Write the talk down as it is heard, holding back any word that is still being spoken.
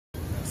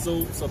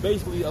So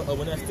basically,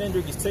 when that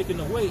standard gets taken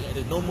away and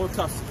there's no more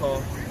cops to call,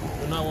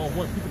 or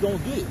 911, people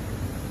don't get it.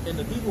 And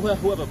the people who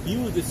have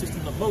abused the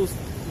system the most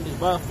is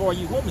by far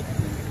you women.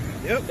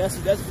 Yep. That's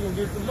who's gonna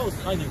get it the most.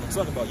 I ain't even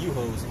talking about you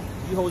hoes.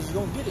 You hoes is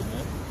gonna get it,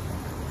 man.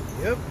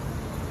 Yep.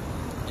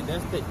 And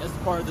that's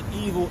part of the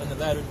evil in the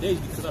latter days,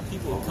 because our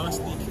people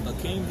constantly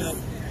came back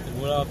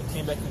and went out, and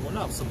came back and went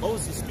out. So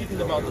Moses,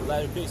 speaking about the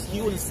latter days,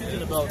 he wasn't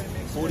speaking about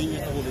 40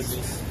 years in the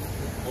wilderness,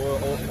 or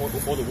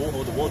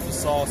the war to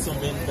Saul, some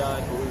men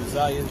died, or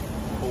Uzziah,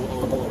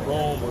 or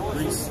Rome, or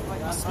Greece.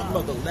 He's speaking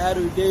about the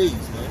latter days,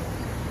 man.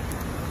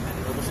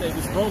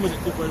 Which Rome was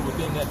incorporated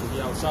within that,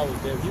 because Yahushua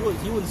was there.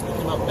 He wasn't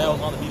speaking about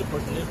Babylon to be the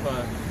Persian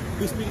Empire.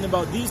 He was speaking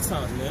about these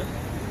times, man.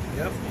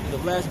 Yep. In the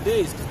last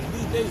days, because in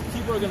these days,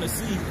 people are going to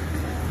see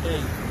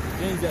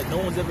things that no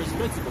one's ever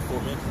expected before,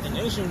 man. In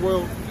the ancient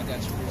world, I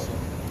got you.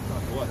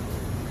 What?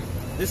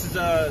 This is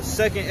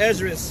 2nd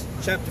Ezra,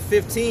 chapter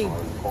 15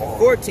 and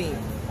 14.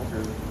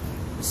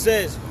 It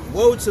says,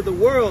 "Woe to the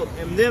world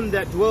and them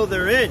that dwell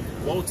therein."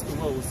 Woe to the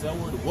world. What's that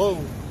word?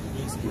 Woe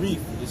means grief,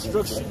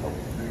 destruction,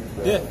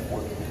 death,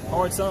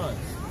 hard times.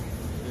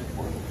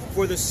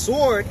 For the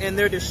sword and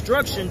their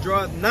destruction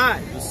draweth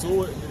nigh. The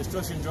sword and the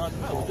destruction draweth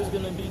nigh. Well, there's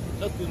going to be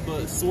nothing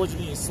but swords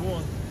being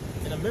swung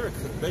in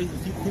America.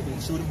 Basically, people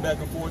shooting back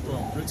and forth,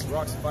 throwing bricks,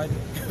 rocks, fighting,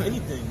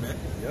 anything, man.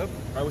 Yep.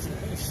 Right, which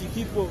you see,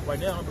 people right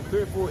now are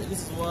prepared for it, and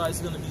this is why it's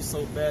going to be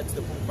so bad to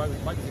the point where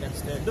Michael's going to have to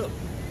stand up.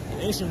 In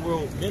the ancient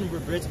world, men were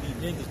bred to be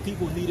men because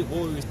people needed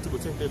warriors to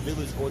protect their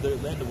village or their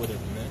land or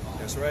whatever, man.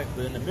 That's right.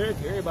 But in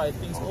America, everybody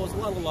thinks, oh, it's a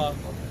lot,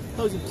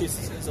 hugs and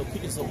kisses.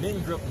 And so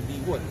men grew up to be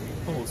what?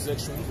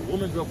 Homosexual.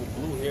 Women grew up with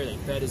blue hair, they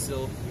fat as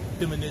hell,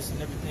 feminists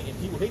and everything, and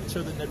people hate each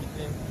other and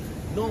everything.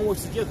 No one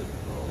works together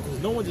because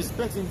no one's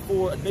expecting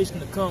for a nation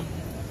to come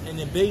and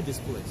invade this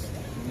place.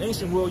 In the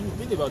ancient world, you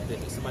think about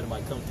that. Somebody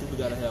might come through, we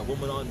gotta have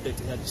women on deck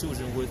to have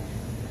children with.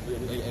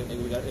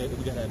 We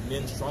gotta have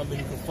men, strong men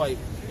who can fight.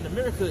 In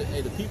America,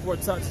 the people are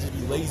taught to just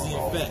be lazy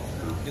and fat.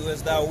 Do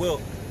as thou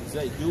wilt.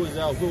 Exactly, do as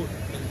thou wilt,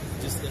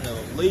 and just in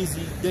a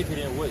lazy,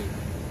 decadent way.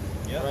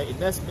 Yeah. Right, and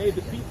that's made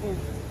the people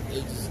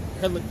just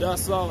hella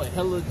docile and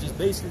hella just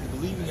basically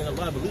believing in a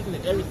lie, believing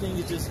that everything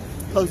is just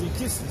hugs and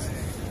kisses.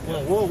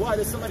 When worldwide,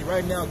 there's somebody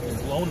right now getting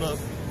blown up,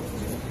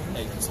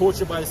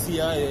 tortured by the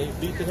CIA,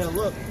 beat the hell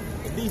up.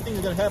 If these things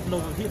are gonna happen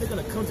over here, they're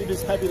gonna come to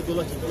this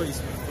happy-go-lucky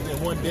place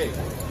within one day.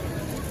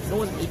 No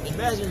one,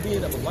 imagine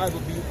being a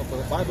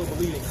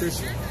Bible-believing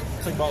Christian,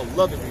 talking about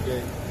love every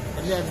day,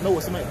 and you have to know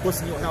what somebody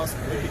puts in your house,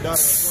 rape your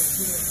daughter,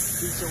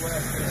 beat your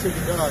ass, and kill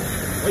your dog,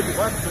 rape your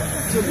wife from you,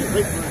 kill your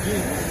rape her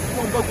again. You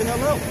gonna go the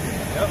hell out?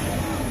 Yep.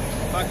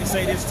 If I can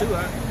say this too,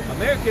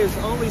 America is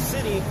the only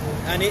city,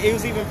 and it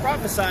was even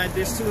prophesied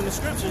this too in the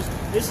scriptures.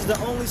 This is the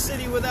only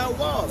city without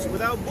walls,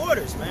 without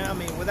borders, man. I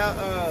mean, without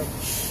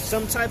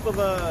some type of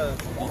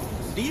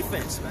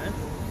defense, man.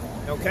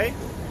 Okay.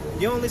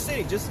 The only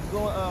city, just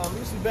going,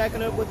 loosely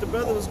backing up what the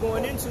brother was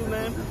going into,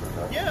 man.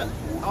 Yeah,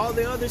 all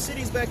the other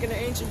cities back in the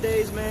ancient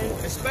days, man,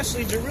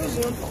 especially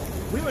Jerusalem,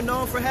 we were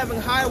known for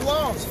having high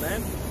walls,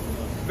 man.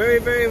 Very,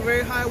 very,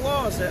 very high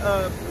walls that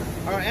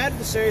our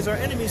adversaries, our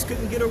enemies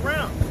couldn't get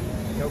around.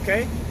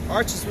 Okay,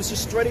 archers was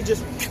just straight,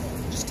 just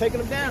taking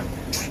them down.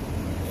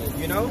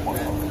 You know,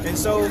 and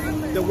so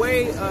the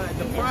way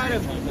the pride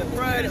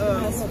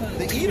of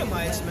the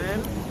Edomites,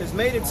 man, has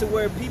made it to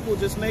where people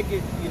just make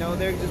it, you know,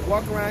 they're just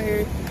walking around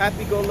here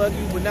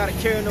happy-go-lucky with not a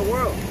care in the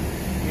world,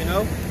 you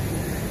know,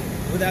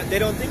 without, they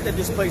don't think that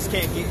this place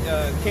can't be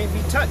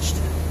touched.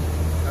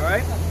 All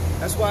right,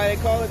 that's why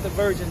they call it the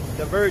Virgin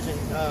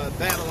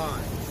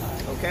Babylon.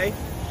 Okay,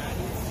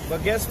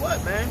 but guess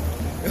what, man?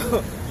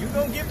 You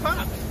gonna get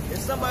popped.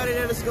 It's somebody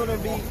that is gonna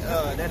be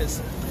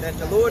that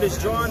the Lord is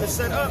drawing to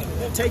set up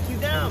and take you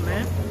down,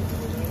 man.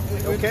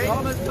 Okay,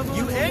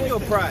 you and your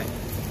pride.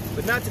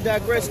 But not to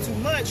digress too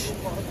much.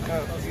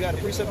 You got a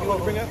precept you want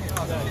to bring up?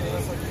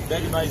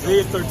 Back in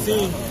Isaiah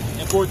 13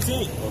 and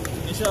 14,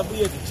 it shall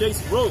be as a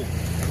chased road,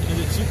 and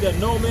as a sheep that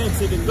no man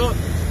taketh up,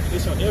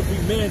 it shall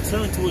every man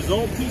turn to his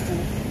own people,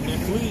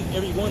 and flee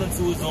every one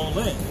unto his own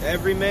land.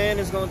 Every man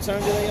is going to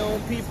turn to their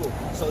own people.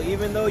 So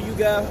even though you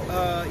got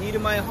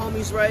Edomite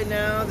homies right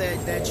now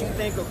that you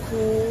think are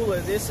cool or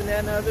this and that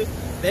and other,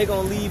 they're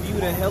going to leave you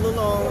the hell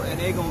alone, and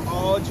they're going to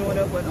all join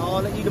up with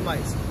all the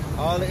Edomites.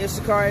 All the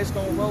Issacharites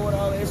going to roll with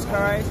all the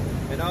Issacharites,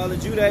 and all the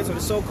Judites or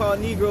the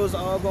so-called Negroes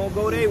are all going to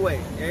go their way.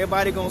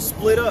 Everybody going to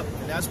split up,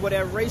 and that's where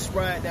that race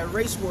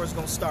war is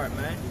going to start,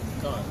 man.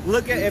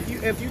 Look at, if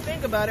you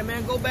think about it,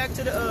 man, go back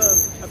to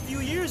a few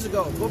years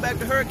ago. Go back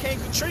to Hurricane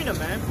Katrina,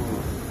 man.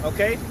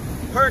 Okay?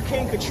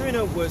 Hurricane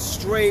Katrina was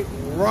straight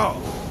raw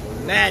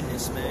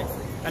madness, man.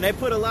 And they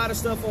put a lot of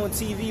stuff on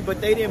TV, but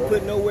they didn't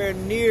put nowhere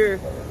near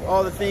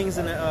all the things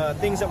and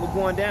things that were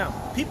going down.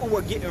 People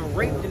were getting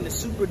raped in the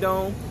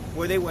Superdome,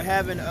 where they were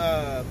having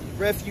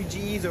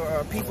refugees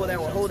or people that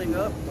were holding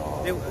up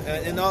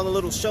in all the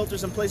little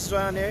shelters and places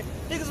around there.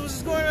 Niggas was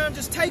just going around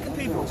just taking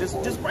people,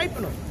 just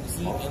raping them.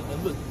 See,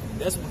 and look,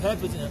 that's what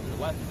happens in a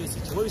life of this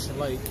situation.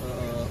 Like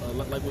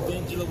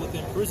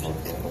within prison,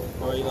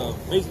 right?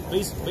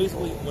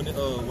 Basically,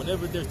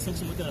 whenever there's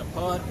tension within a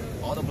pod,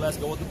 all the blacks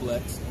go with the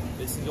blacks,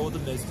 Mexicans go with the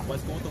Mexicans,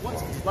 whites go with the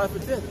whites. It's life or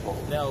death.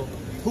 Now,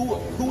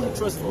 who would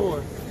trust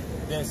more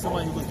than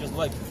somebody who looks just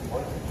like you?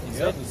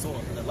 Exactly. So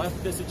in a life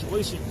or death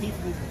situation,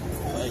 people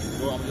like,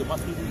 well, I'm my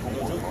people, no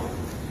joking.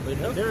 But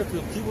in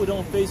America, people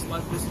don't face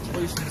life or death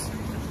situations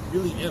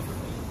really ever.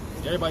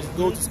 Everybody just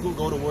go to school,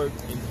 go to work,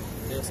 and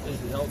that's it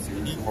helps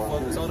and eat.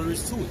 That's all there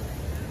is to it.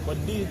 But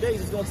in these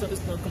days, it's going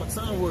to come a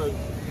time where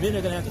men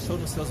are going to have to show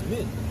themselves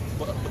men.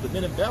 But the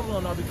men in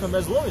Babylon are become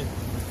as women.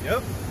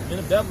 Yep. Men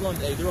in Babylon,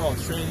 hey, they're all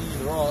trendy,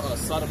 they're all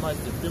sodomites,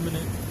 they're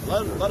feminine.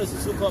 A lot of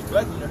so-called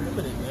black men are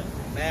feminine, man.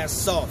 Man,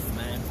 soft,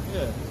 man.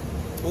 Yeah.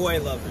 Boy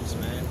lovers,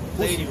 man.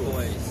 Lady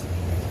boys.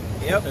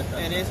 Yep.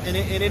 and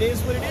it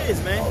is what it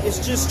is, man.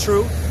 It's just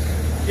true.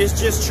 It's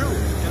just true.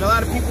 And a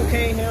lot of people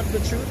can't handle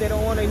the truth. They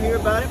don't want to hear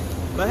about it.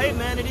 But hey,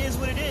 man, it is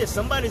what it is.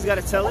 Somebody's got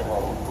to tell it.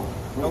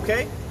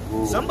 Okay?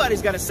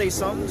 Somebody's got to say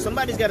something.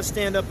 Somebody's got to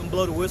stand up and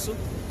blow the whistle.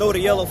 Throw the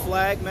yellow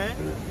flag, man.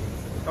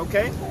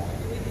 Okay?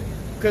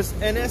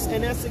 And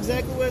that's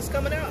exactly what's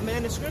coming out,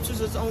 man. The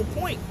scriptures is on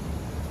point.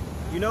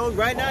 You know,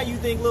 right now you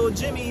think little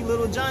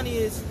Johnny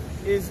is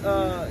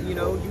you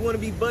know, you want to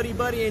be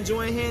buddy and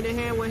join hand in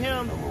hand with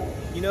him,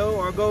 you know,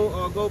 or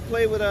go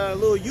play with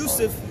little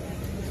Yusuf,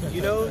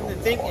 you know,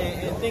 and think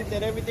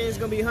that everything's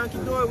gonna be hunky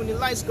dory when the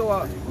lights go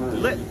out.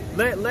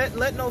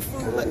 Let no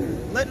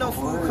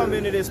food come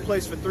into this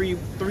place for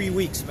three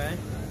weeks, man.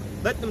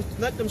 Let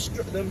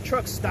them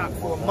trucks stop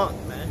for a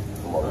month, man,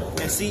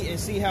 and see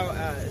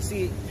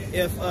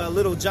if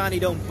little Johnny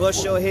don't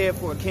bust your head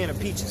for a can of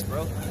peaches,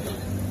 bro.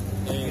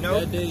 And you know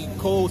that day,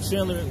 Cole,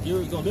 Chandler, and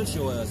Gary gonna bench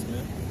your ass,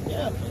 man.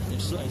 Yeah,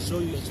 and show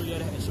you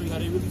how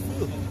they really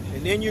feel.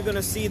 And then you're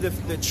gonna see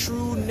the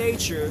true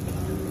nature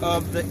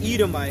of the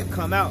Edomite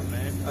come out,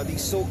 man. Of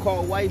these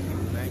so-called white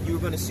people, man. You're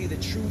gonna see the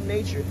true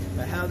nature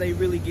of how they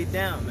really get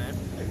down, man.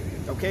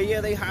 Okay, yeah,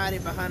 they hide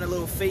it behind a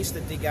little face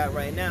that they got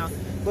right now,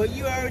 but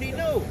you already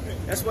know.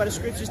 That's why the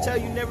scriptures tell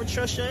you never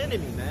trust your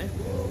enemy, man.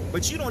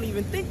 But you don't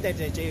even think that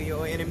they're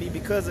your enemy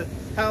because of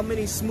how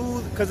many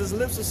because his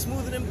lips are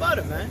smoother than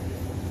butter, man.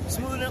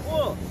 Smoother than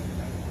oil.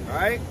 All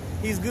right?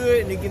 He's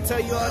good, and he can tell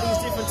you all these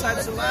different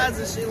types of lies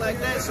and shit like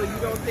that, so you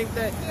don't think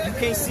that you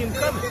can't see him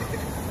coming.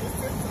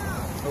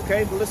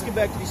 Okay, but let's get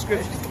back to these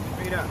scriptures.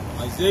 Read out.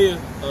 Isaiah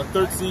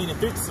 13 and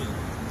 15.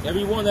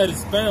 Everyone that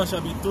is found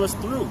shall be thrust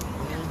through.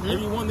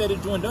 Everyone that is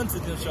joined unto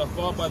them shall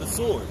fall by the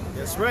sword.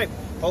 That's right.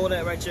 Hold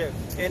that right there.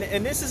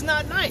 And this is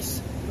not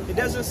nice. It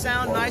doesn't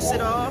sound nice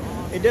at all.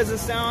 It doesn't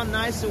sound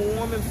nice and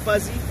warm and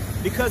fuzzy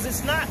because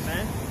it's not,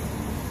 man.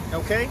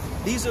 Okay?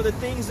 These are the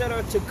things that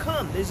are to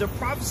come. These are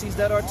prophecies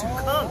that are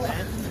to come,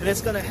 man. And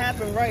it's going to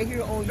happen right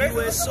here on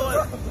U.S.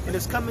 soil. And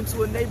it's coming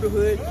to a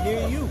neighborhood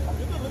near you.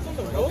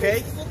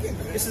 Okay?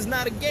 This is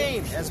not a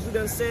game, as we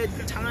done said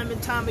time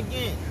and time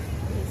again.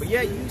 But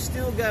yeah, you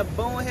still got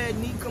bonehead,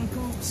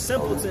 nincompoop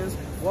simpletons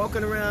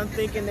walking around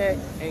thinking that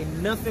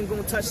ain't nothing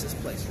going to touch this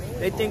place.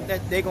 They think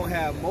that they're going to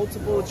have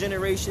multiple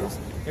generations.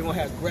 They're going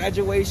to have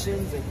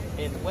graduations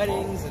and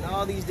weddings and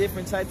all these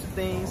different types of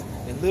things.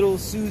 And little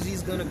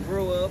Susie's going to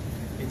grow up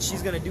and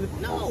she's going to do...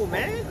 No,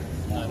 man.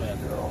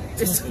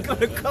 It's going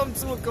to come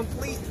to a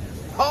complete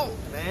halt,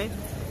 man.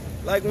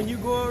 Like when you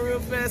going real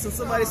fast and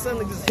somebody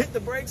suddenly just hit the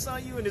brakes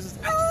on you and it's just...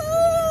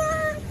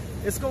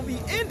 It's going to be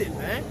ended,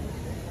 man.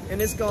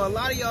 And it's going, a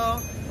lot of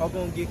y'all are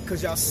going to get,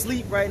 because y'all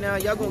sleep right now,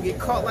 y'all going to get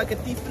caught like a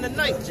thief in the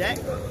night, Jack.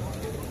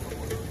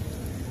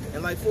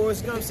 And like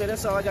Forrest Gump said,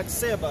 that's all I got to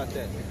say about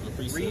that.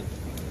 Read.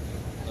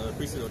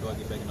 Precept, or do I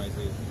get back in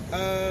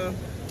Isaiah?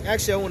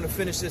 Actually, I want to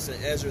finish this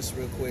in Ezra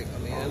real quick. I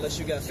mean, unless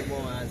you got some more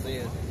on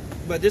Isaiah.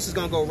 But this is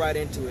going to go right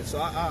into it, so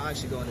I'll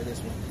actually go into this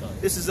one.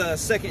 This is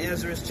 2nd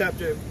Ezra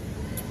chapter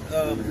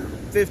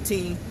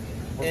 15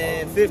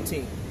 and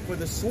 15. For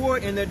the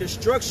sword and their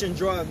destruction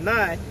draweth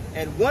nigh,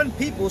 and one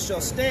people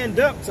shall stand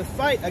up to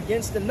fight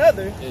against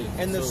another,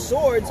 and the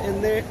swords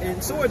in their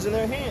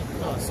hand.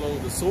 So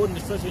the sword and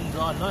destruction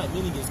draw nigh,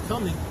 meaning it's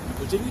coming.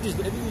 But if you just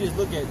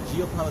look at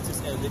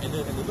geopolitics and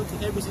then look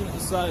at every single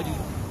society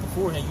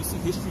beforehand, you see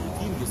history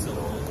repeating itself.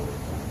 Man.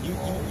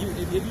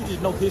 If you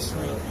just know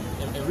history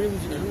and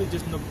really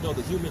just know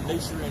the human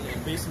nature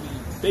and basically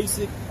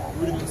basic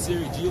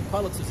rudimentary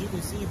geopolitics, you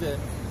can see that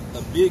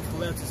a big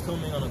collapse is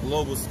coming on a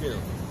global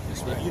scale.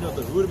 If you know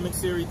the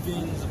rudimentary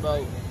things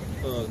about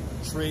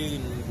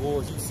trade and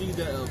wars, you see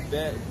that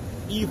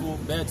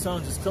bad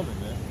times is coming,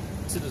 man.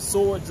 So the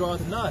sword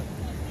draweth nigh,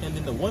 and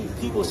then the one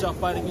people shall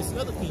fight against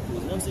the other people.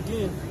 Once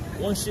again,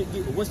 one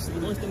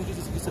thing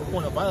gets to the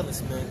point of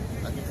violence, man.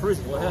 Like in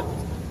prison, what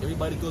happens?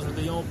 Everybody goes with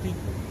their own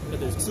people. If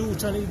there's two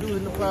Chinese dudes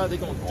in the crowd, they're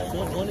going to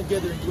join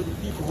together and do the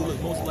people who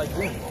look most like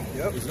them.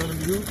 Yep. It's going to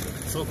be who?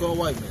 So-called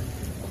white men.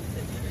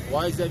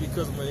 Why is that?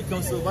 Because when it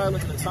comes to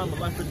violence in a time of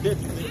life or death,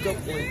 you think up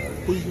with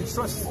who you can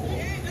trust.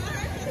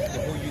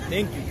 Who you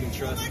think you can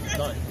trust.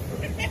 Done.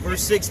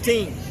 Verse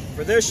 16. For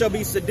For there shall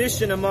be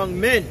sedition among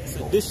men.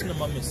 Sedition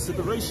among men,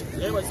 separation.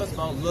 Everybody talks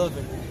about love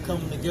and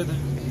coming together.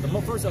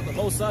 First off, the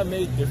Most High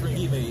made different.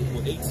 He made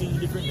 18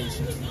 different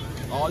nations,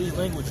 all these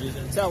languages.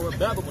 And the Tower of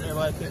Babel, when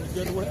everybody came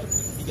together, what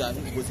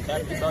happened? He was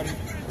happy about it.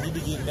 He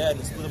did get mad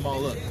and split them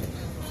all up.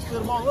 Split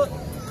them all up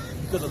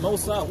because the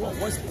Most High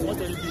wants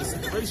there to be a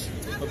separation.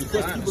 But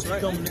because people keep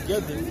coming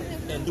together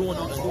and doing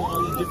all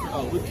these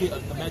different wicked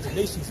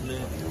imaginations,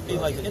 man,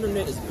 like the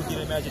internet is wicked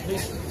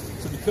imagination.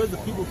 So because the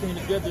people came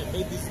together and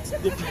made these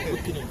different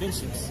wicked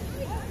inventions,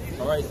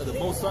 all right, the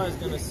Most High is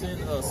going to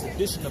send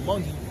sedition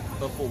among you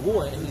for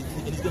war, and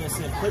he's going to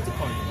send plagues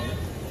upon you, man.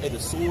 Hey, the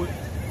sword,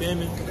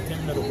 famine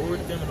of the word,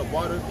 famine of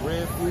water,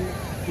 bread, food.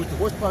 Which the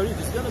worst part is,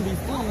 it's going to be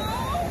food.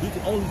 We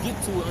can only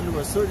get to it under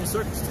a certain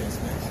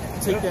circumstance, man.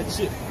 Take that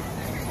chip.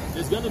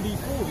 There's going to be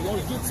food. We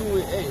only get to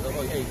it,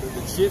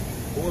 the chip,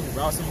 or if you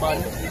rob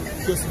somebody,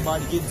 kill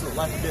somebody, get into a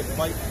life or death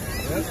fight.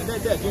 And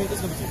that's going to be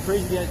some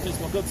crazy that just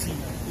walk up to you.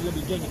 You're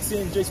going to be getting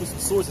 10 Jakes with some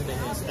swords in their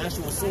hands,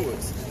 actual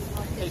swords.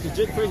 Hey, because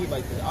Jake crazy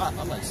like that.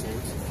 I like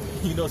swords.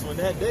 You know, so when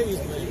that day is,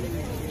 man,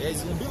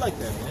 it's going to be like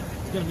that, man.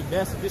 It's going to be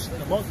mass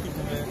sedition among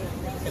people, man.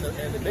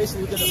 And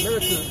basically within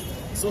America,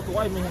 so-called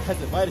white man has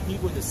divided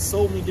people into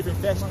so many different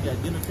factions. You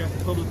got Democrats,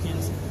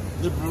 Republicans,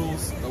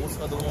 liberals, what's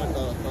the other one,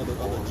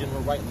 the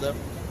general right, left,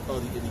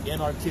 the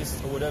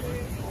anarchists or whatever.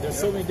 There's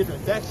so many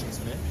different factions,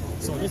 man.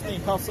 So when this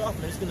thing pops off,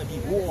 man, it's going to be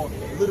war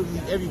literally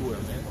everywhere,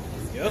 man.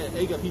 Yep.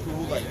 They got people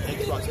who like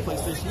Xbox,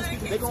 PlayStation. These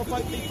people, they gonna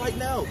fight. They fight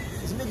now.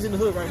 There's niggas in the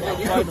hood right now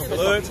fighting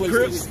on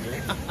PlayStation,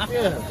 man.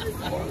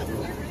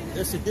 Yeah.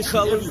 There's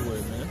sedition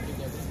everywhere,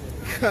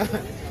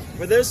 man.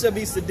 For there shall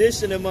be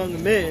sedition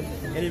among men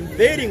and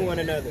invading one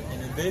another.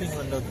 Man.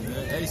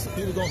 Hey, so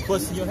people gonna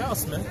bust in your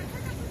house, man,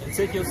 and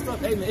take your stuff.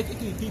 Hey, man, it could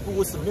be people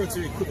with some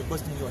military equipment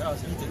busting in your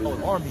house. And you think, oh,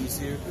 the army is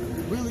here.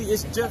 Really,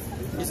 it's Jeff,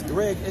 it's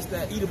Greg, it's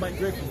that Edomite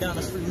Greg from down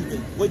the street who's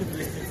been waiting for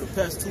this thing for the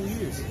past 2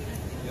 years.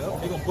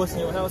 They're gonna bust in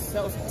your house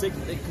and take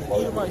it. They can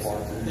Edomites.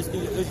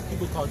 There's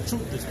people called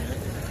truthers, man,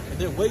 and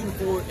they're waiting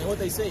for it. And what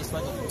they say, it's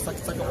like a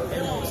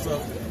animal and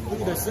stuff. Look,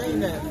 they're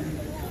saying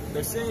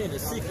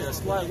it's secret, a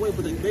sly way,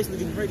 but they're basically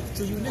getting ready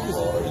to you niggas.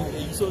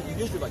 And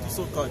you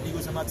so-called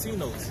Negroes and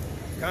Latinos.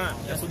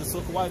 That's what the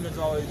so-called white man's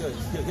always does.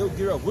 He'll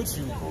gear up with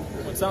you.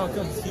 When time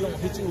comes, he don't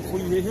hit you before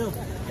you hit him.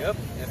 Yep.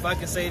 If I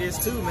can say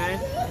this too, man,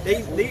 the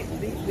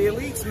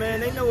elites, man,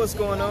 they know what's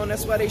going on.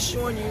 That's why they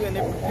showing you and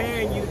they're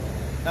preparing you.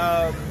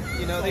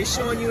 You know, they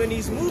showing you in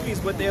these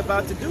movies what they're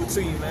about to do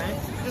to you, man.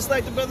 Just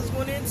like the brothers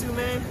went into,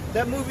 man.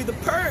 That movie, The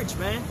Purge,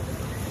 man.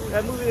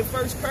 That movie, The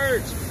First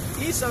Purge.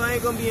 Esau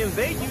ain't gonna be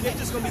invading you. They're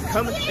just gonna be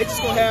coming. They're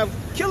just gonna have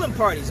killing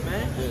parties,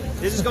 man.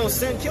 They're just gonna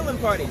send killing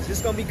parties.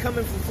 Just gonna be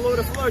coming from floor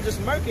to floor, just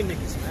murking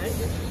niggas, man.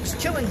 Just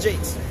killing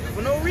jakes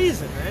for no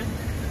reason, man.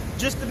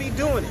 Just to be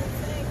doing it.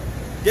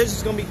 They're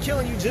just gonna be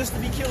killing you just to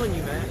be killing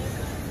you, man.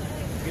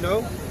 You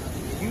know,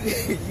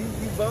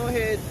 you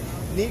bonehead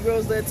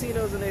Negroes,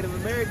 Latinos, and Native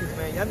Americans,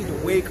 man, y'all need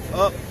to wake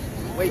up.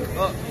 Wake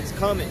up. It's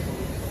coming.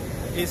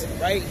 It's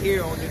right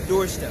here on your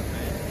doorstep,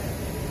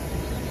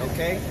 man.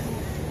 Okay?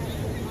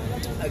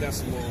 I got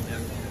some more on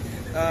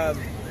that.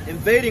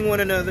 Invading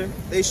one another,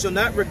 they shall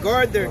not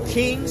regard their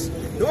kings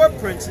nor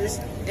princes,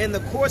 and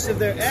the course of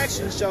their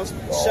actions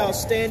shall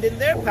stand in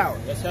their power.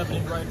 That's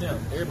happening right now.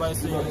 Everybody's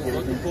saying,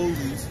 fuck the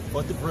police,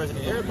 fuck the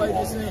president. Everybody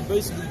just saying,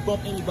 basically,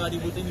 bump anybody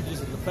with any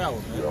business in the power,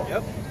 man.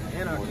 Yep.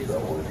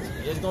 Anarchism.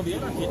 It's gonna be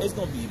anarchy. It's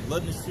gonna be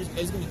blood in the streets.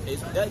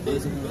 That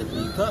day's gonna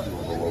be cut.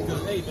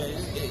 Because hey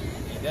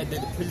man, that day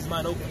the prisons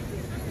might open.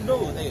 You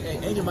know,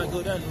 Angel might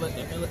go down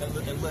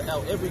and let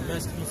out every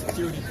maximum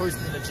security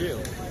person in the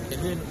jail.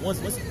 And then once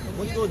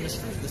he goes in the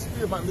streets, the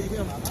spirit might leave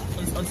him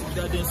unto the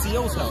goddamn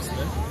CEO's house,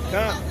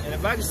 man. And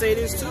if I can say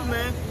this too,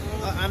 man,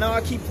 I know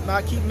I keep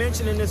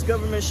mentioning this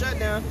government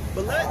shutdown,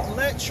 but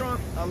let Trump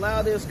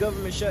allow this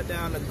government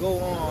shutdown to go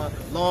on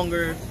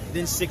longer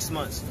than 6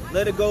 months.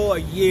 Let it go a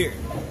year.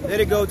 Let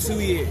it go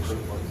 2 years.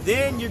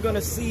 Then you're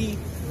gonna see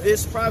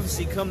this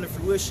prophecy come to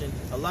fruition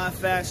a lot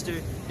faster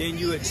than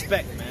you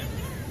expect, man.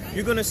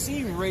 You're gonna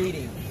see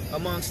raiding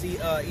amongst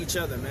each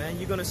other, man.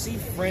 You're gonna see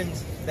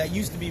friends that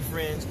used to be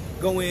friends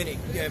go in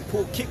and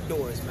pull kick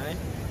doors, man.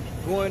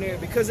 Go in there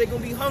because they're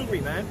gonna be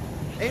hungry, man.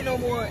 Ain't no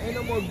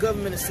more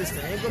government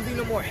assistance. Ain't gonna be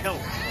no more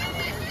help.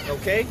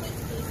 Okay?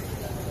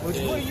 What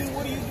are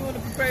you doing to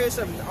prepare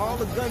yourself? All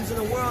the guns in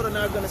the world are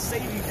not gonna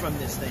save you from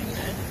this thing,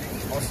 man.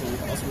 Also,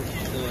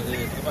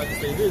 if I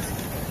can say this,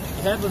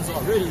 it happens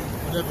already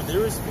whenever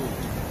there is food.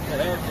 It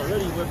happens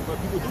already where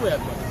people do have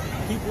money.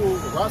 People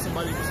rob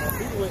somebody for some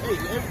food. Hey,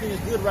 everything is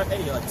good right.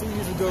 Hey, like 2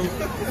 years ago,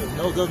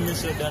 no government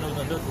shutdown, no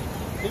nothing.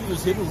 People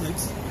just hitting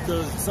licks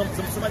because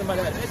somebody might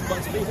have an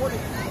Xbox and they want it.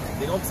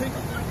 They don't take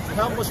it. So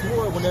how much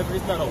more whenever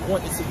it's not a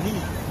want, it's a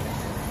need?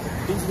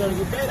 Things are gonna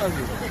get bad out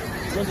here.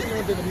 Because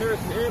in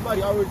America,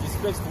 everybody already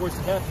expects for it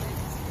to happen.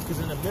 Because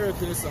in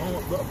America, it's a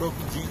home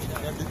broken gene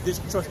and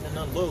distrust and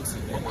unloyalty,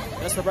 man.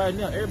 That's why right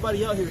now,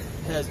 everybody out here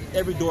has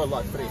every door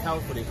locked for their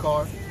house, for their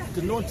car.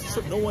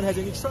 Because no one has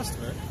any trust,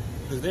 man.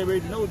 Because they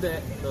already know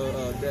that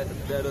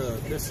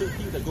there's certain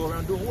people that go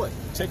around doing what?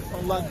 Checking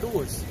unlocked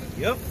doors.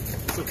 Yep.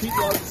 So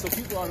people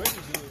already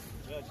do it.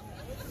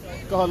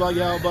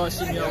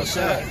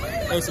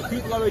 Hey, so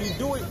people already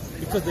do it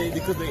because they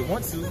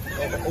want to,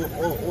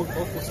 or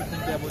for something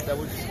that would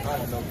just, I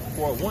don't know,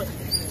 for a want.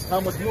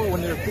 How much more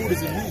when their food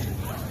is in need?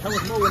 How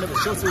much more when their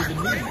shelter is in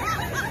need?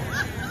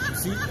 You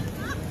see?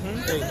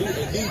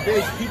 And these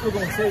days, people are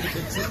gonna say that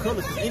they're true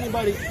colors. Because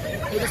anybody,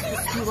 this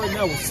kid right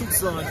now with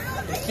suits on in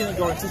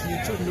kindergarten teaching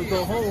your children to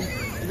go home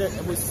and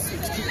with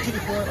kitty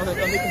porn on their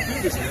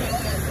computers.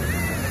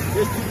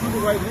 There's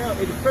people right now,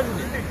 they're the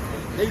president.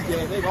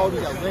 They've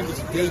already got language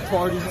gay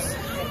parties.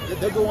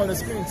 They'll go on the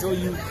screen and tell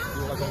you,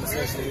 you're like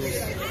homosexual, we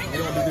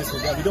don't do this or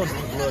that, we don't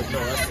drink blood. No,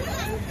 that's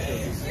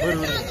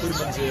murder them, put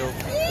them in jail.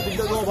 But they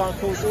go around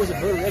cold doors and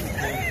murder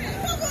everything.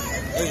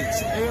 Hey,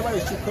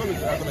 everybody's true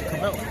colors are going to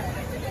come out.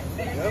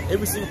 Yep.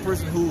 Every single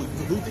person who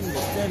thinks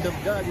will stand up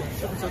God, you'll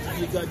show themselves to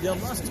be a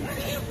goddamn monster.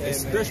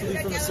 Especially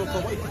from the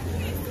so-called white people.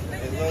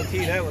 And low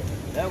key,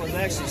 that was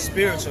actually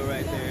spiritual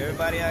right there.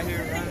 Everybody out here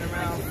running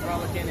around,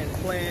 frolicking and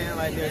playing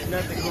like there's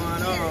nothing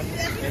going on.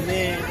 And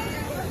then,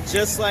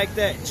 just like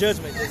that,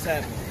 judgment just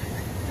happened.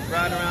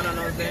 Riding around on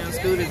those damn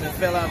scooters and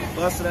fell out and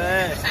busted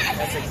their ass.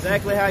 That's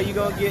exactly how you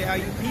gonna get, how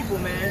you people,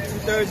 man.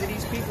 2/3 of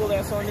these people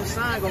that's on this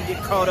sign gonna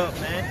get caught up,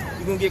 man.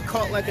 You're gonna get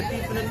caught like a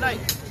thief in the night.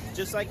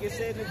 Just like it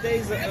said in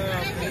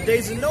the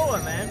days of Noah,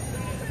 man.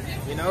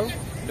 You know?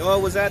 Noah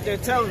was out there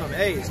telling them,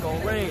 hey, it's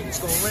gonna rain, it's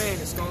gonna rain,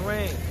 it's gonna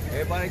rain.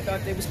 Everybody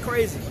thought they was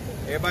crazy.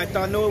 Everybody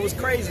thought Noah was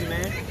crazy,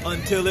 man,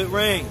 until it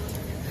rained.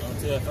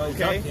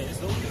 Okay?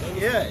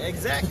 Yeah,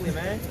 exactly,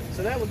 man.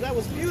 So that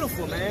was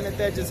beautiful, man,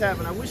 that just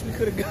happened. I wish we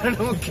could have got it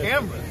on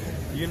camera,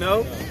 you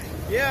know?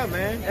 Yeah,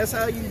 man. That's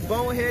how you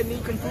bonehead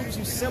nincompoops,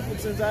 you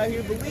simpletons out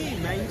here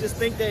believe, man. You just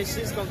think that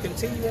shit's gonna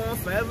continue on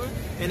forever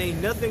and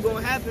ain't nothing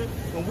gonna happen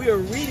when we are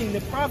reading the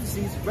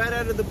prophecies right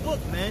out of the book,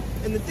 man.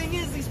 And the thing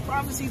is, these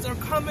prophecies are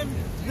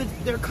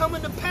they're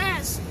coming to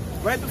pass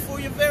right before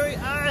your very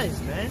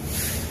eyes, man.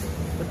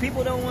 The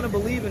people don't want to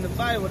believe in the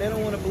Bible. They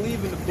don't want to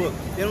believe in the book.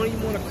 They don't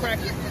even want to crack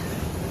it,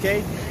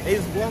 okay? They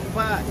just walk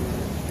by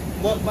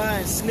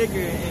and snicker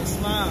and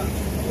smile.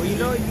 Well, you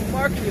know, you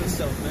market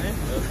yourself, man.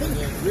 And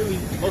then really,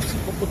 most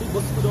people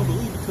don't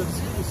believe because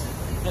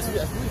that's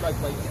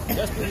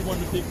really one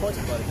of the big parts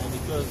about it, man.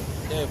 Because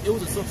if it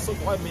was a some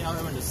white man out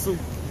here in the suit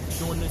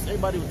doing this,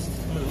 everybody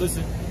would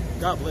listen.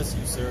 God bless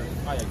you, sir.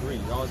 I agree.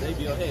 They'd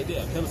be like, hey, they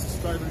have hella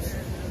subscribers.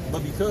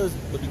 But because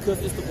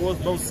it's the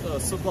world's most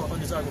so-called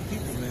undesirable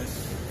people, man,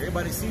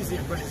 everybody sees it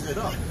and brushes it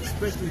off,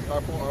 especially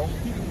our own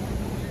people.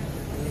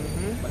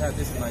 I have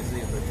this in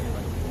Isaiah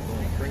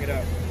 13. Bring it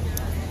up.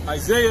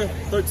 Isaiah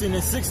 13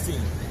 and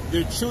 16.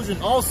 Their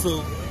children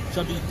also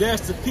shall be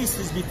dashed to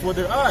pieces before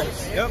their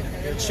eyes. Yep,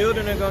 their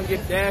children are gonna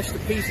get dashed to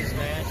pieces,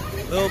 man.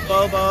 Little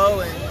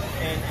Bobo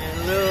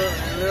and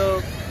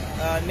little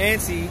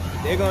Nancy,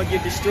 they're gonna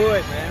get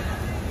destroyed, man.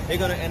 They're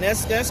gonna, and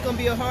that's gonna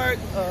be a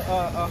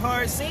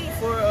hard scene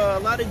for a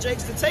lot of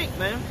Jakes to take,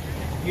 man.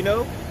 You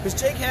know, because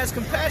Jake has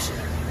compassion.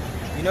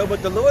 You know,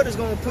 but the Lord is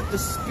gonna put the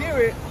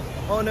spirit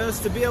on us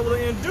to be able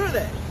to endure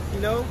that. You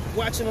know,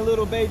 watching a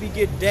little baby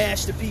get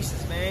dashed to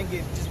pieces, man,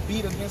 get just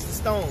beat against the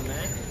stone,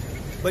 man.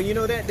 But you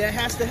know that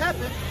has to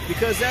happen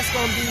because that's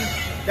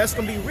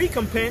gonna be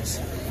recompense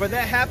for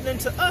that happening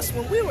to us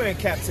when we were in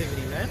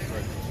captivity, man.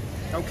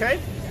 Okay?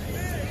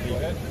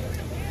 Yeah.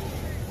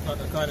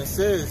 It kind of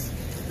says,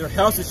 their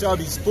houses shall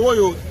be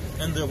spoiled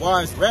and their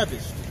wives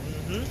ravished.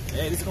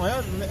 Hey, this is gonna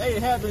happen. Hey,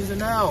 it happens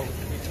now.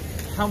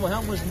 How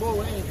much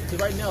more? Because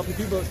right now,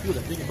 people are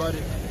thinking about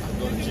it. I'm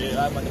going to jail.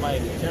 I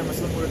might have a camera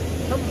somewhere.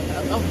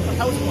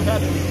 How is it going to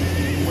happen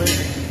when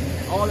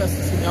all that's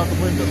sitting out the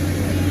window?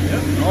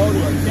 Yep. All the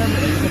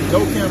cameras, no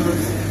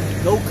cameras,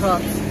 no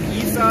cops.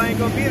 Esau ain't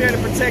going to be there to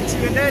protect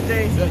you in that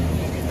day.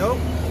 Exactly. Nope.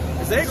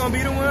 Because they're going to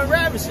be the one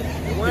ravishing.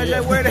 The ones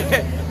that wear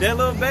that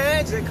little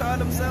badge, that call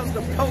themselves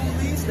the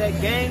police,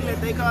 that gang that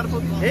they call the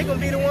police, they're going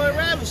to be the one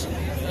ravishing.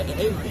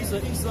 Hey,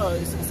 Esau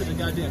is a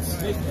goddamn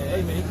snake, man.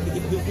 Hey, man, he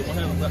don't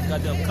have a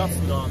goddamn cop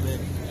suit on, man.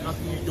 Knock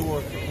on your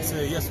door and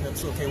say, yes, man,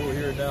 it's okay, we're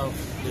here now.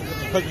 The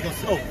husband's going to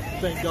say, oh,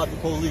 thank God, the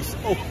police.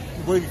 Oh,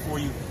 we're waiting for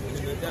you.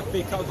 And that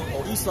fake cop,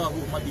 or Esau,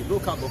 who might be a real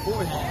cop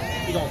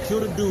beforehand, he's going to kill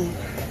the dude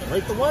and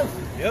rape the wife.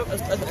 Yep.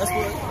 That's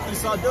what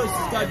Esau does.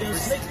 He's goddamn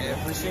snake.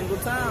 Every single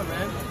time,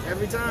 man.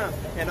 Every time.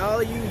 And all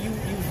of you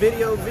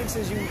video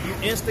vixens, you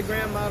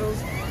Instagram models,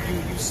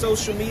 you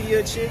social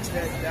media chicks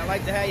that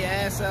like to have your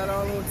ass out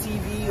all on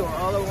TV or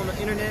all over on the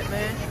internet,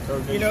 man.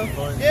 You know?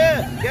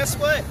 Yeah, guess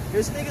what?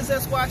 There's niggas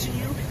that's watching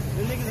you.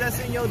 The niggas that's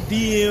in your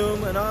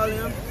DM and all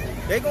them.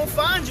 They gonna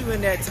find you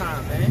in that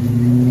time,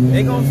 man.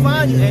 They gonna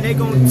find you and they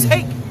gonna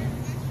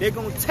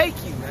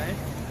take you, man,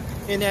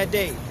 in that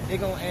day.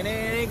 And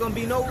there ain't gonna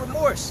be no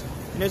remorse.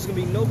 And there's gonna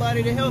be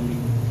nobody to help you.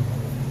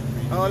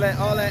 All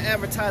that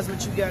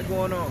advertisement you got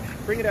going on.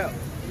 Bring it out.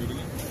 Read it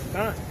again.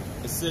 Huh?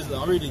 It says,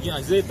 I'll read it again,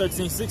 Isaiah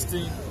 13,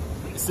 16.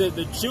 It said,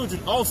 the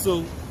children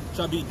also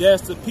shall be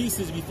dashed to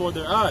pieces before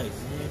their eyes.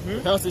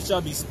 Their houses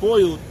shall be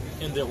spoiled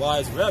and their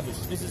wives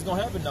ravished. This is going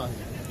to happen down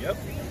here. Yep.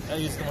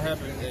 Hey, it's gonna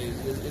happen. Hey,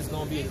 it's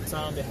gonna be at a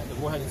time that the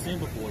world hasn't seen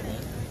before,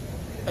 man.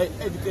 Hey,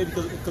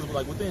 because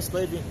like within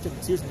slavery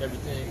and tears and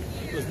everything,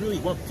 it was really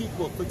one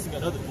people afflicting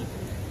another people.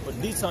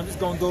 But these times it's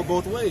gonna go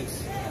both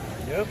ways.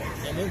 Yep.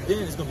 And then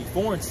it's gonna be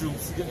foreign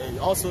troops. And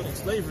also in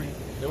slavery,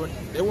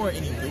 there weren't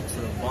any nukes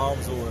or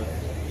bombs or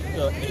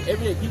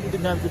everyday people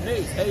didn't have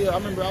grenades. Hey, I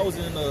remember I was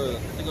in I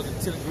think I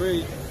was in 10th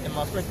grade, and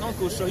my friend's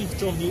uncle he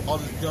showed me all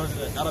these guns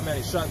and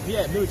automatic shots. He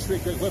had military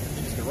grade weapons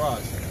in his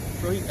garage.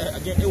 So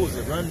again, it was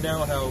a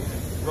rundown how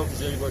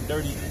roaches everywhere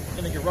dirty.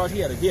 In the garage, he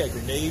had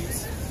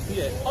grenades.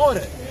 He had all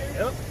that.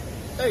 Yep.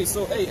 Hey,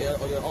 so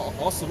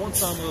also one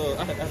time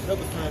I had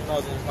another friend when I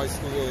was in high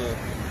school.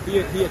 He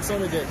had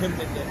told me that him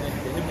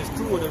and his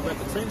crew were at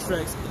the train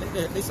tracks.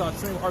 And they saw a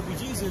train with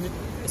RPGs in it,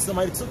 and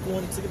somebody took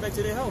one and took it back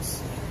to their house.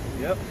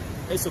 Yep.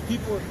 Hey, so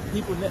people,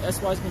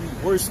 that's why it's gonna be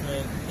worse,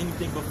 man, than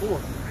anything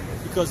before.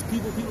 Because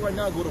people right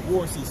now go to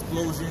war and see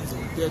explosions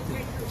and death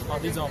and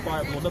things on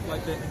fire blowing up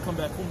like that and come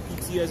back home with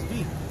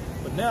PTSD.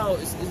 But now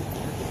it's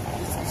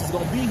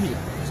gonna be here.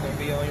 It's gonna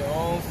be on your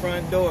own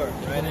front door.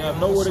 Right, and have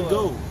nowhere to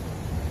go.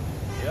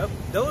 Yep.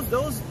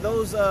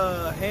 Those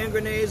hand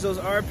grenades, those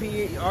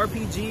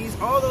RPGs,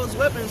 all those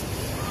weapons,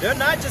 they're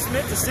not just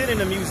meant to sit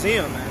in a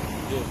museum,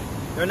 man. Yeah.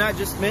 They're not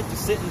just meant to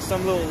sit in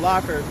some little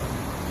locker,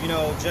 you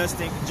know, just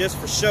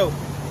for show.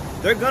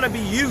 They're gonna be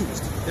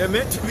used. They're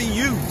meant to be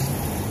used.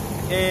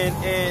 And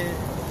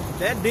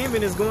that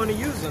demon is going to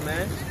use them,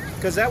 man.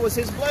 Because that was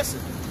his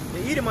blessing. The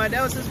Edomite,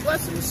 that was his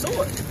blessing, the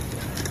sword.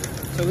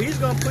 So he's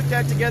gonna put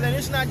that together, and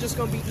it's not just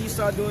gonna be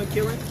Esau doing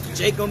killing.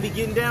 Jake gonna be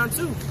getting down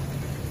too.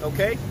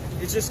 Okay?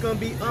 It's just gonna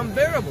be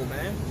unbearable,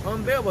 man.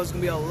 Unbearable. It's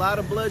gonna be a lot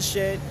of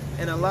bloodshed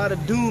and a lot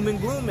of doom and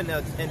gloom in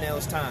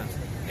those times.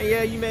 And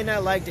yeah, you may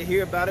not like to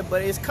hear about it,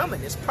 but it's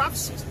coming. It's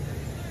prophecies.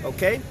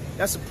 Okay?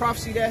 That's a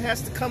prophecy that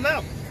has to come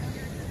out.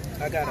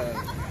 I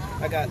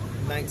got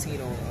 19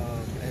 on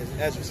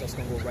Ezra, so I was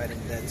gonna go right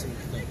into that too.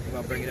 If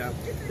I'll bring it out.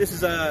 This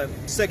is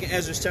 2nd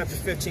Ezra chapter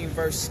 15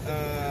 verse.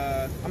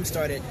 I'm gonna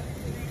start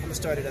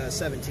at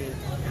 17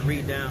 and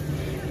read down.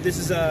 This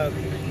is a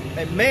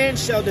man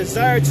shall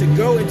desire to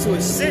go into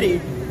a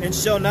city and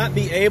shall not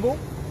be able,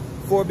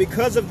 for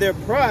because of their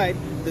pride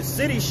the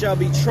city shall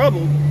be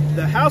troubled,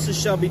 the houses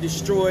shall be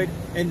destroyed,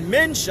 and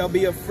men shall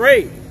be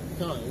afraid.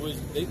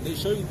 They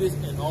show you this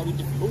in all the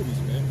different movies,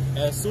 man.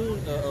 As soon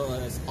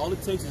as all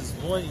it takes is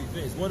one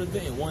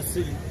event in one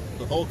city,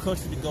 the whole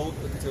country to go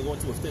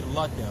into a state of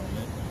lockdown,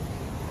 man.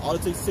 All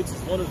it takes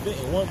is one event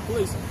in one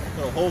place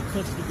for the whole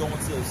country to go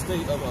into a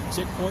state of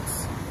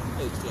checkpoints.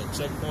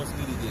 Checkpoints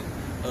need to get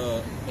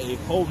a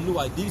whole new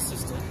ID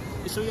system.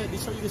 They show you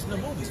this in the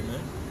movies,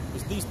 man.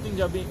 These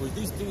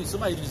things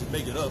somebody didn't just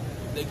make it up.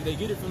 They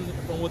get it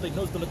from what they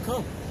know is gonna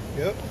come.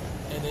 Yep.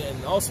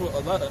 And also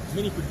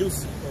many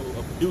producers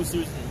and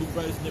movie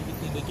writers and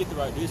everything, they get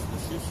their ideas from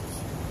the scriptures.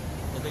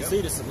 And they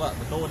say this a lot,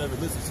 but no one ever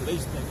listens. So they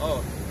just think,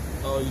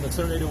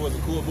 Terminator was a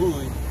cool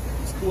movie.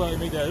 It's cool how he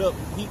made that up.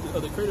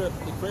 The creator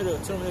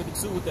of Terminator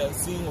 2 with that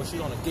scene where she's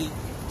on a gate,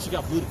 she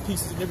got blew to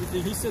pieces and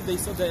everything. He said they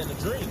saw that in a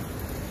dream.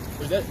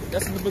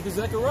 That's in the book of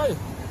Zechariah.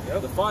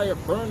 Yep. The fire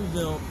burned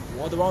them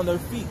while they're on their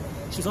feet.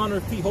 She's on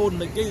her feet holding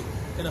the gate,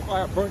 and the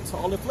fire burnt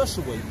all their flesh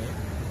away, man.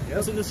 Yep.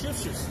 That's in the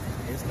scriptures.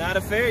 It's not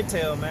a fairy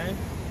tale, man.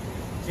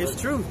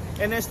 It's true.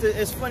 And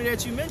it's funny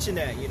that you mentioned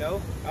that, you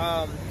know.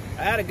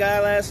 I had a guy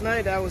last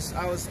night I was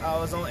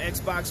on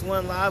Xbox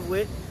One Live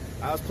with.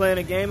 I was playing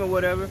a game or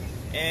whatever,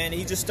 and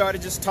he just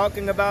started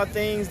talking about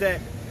things,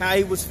 how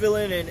he was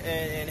feeling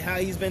and how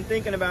he's been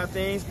thinking about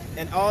things,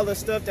 and all the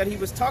stuff that he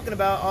was talking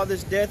about, all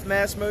this death,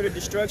 mass murder,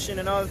 destruction,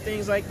 and all the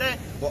things like that,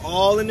 were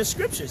all in the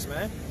scriptures,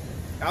 man.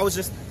 I was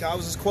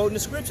just quoting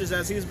the scriptures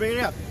as he was bringing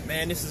it up.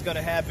 Man, this is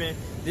gonna happen.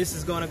 This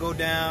is gonna go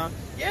down.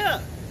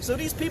 Yeah. So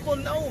these people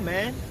know,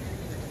 man.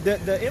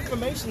 The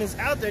information is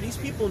out there. These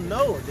people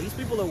know. These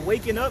people are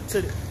waking up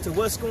to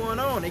what's going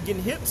on. They're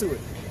getting hip to it.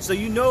 So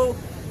you know,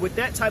 with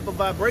that type of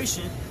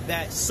vibration,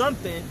 that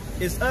something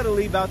is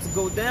utterly about to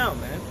go down,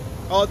 man.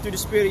 All through the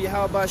spirit of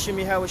Yahweh Shem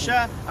Yahweh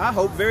Shai, I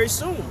hope very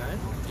soon, man.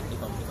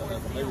 If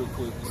I'm real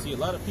quick, you see, a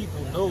lot of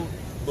people know,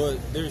 but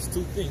there's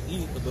two things.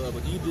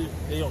 Either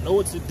they don't know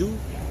what to do,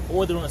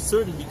 or they're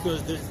uncertain,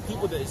 because there's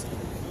people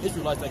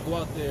Israelites that go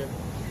out there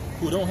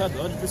who don't have the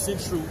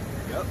 100% truth.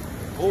 Yep.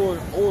 Or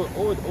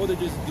they're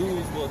just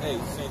dudes. Well, hey,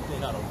 same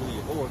thing. I don't believe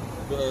it.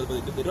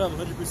 But they don't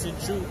have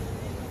 100% truth,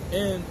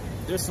 and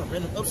there's some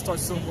random upstart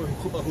somewhere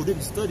who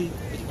didn't study.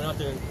 They just went out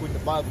there reading the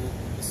Bible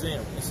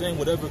and saying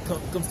whatever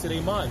comes to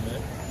their mind,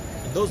 man.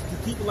 And those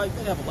people like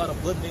that have a lot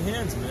of blood in their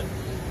hands, man.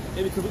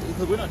 And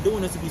because we're not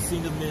doing this to be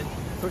seen as men.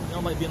 I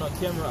don't like being on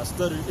camera. I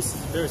stutter. This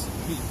is embarrassing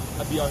for me.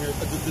 I be out here.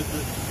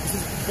 This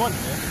is fun,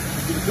 man.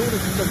 We're doing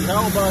this because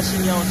Yahweh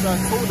Shem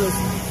Yahweh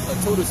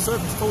told his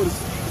servants, told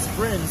his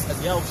friends,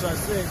 as Yahweh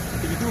said,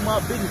 if you do my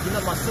business, you're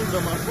not my servant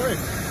or my friend.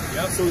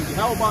 Yep. So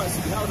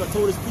Yahweh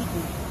told his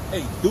people,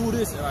 hey, do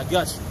this and I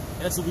got you.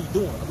 And that's what we're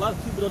doing. A lot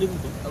of people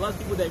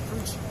that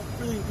preach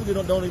really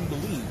don't even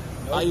believe.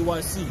 Nope.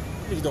 IUIC,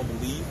 niggas don't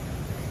believe.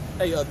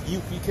 Hey,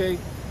 UPK,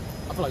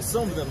 I feel like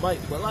some of them might,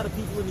 but a lot of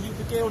people in the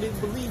UPK don't even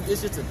believe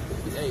it's just a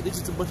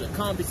bunch of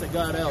convicts that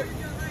got out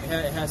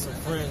and had some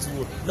friends who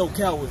were no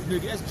cowards,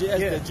 nigga. That's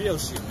that jail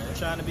shit, man.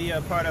 Trying to be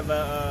a part of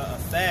a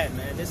fad,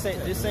 man. This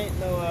ain't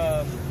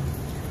no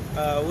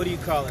what do you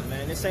call it,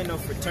 man? This ain't no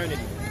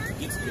fraternity.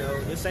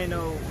 This ain't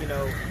no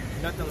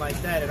nothing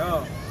like that at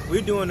all.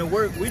 We're doing the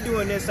work. We're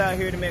doing this out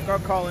here to make our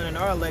calling and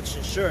our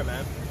election sure,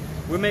 man.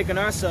 We're making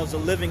ourselves a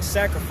living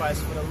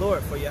sacrifice for the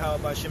Lord, for Yahweh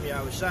B'Shem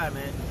Yahweh Shai,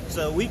 man.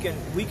 So we can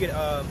get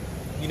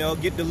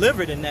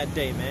delivered in that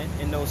day, man,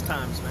 in those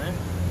times, man.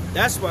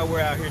 That's why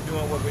we're out here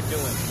doing what we're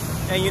doing.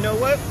 And you know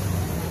what?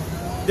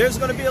 There's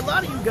going to be a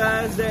lot of you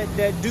guys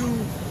that do,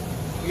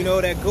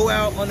 that go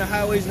out on the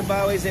highways and the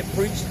byways and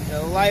preach,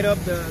 light up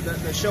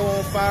the show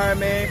on fire,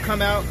 man.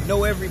 Come out,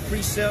 know every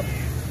precept,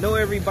 know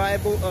every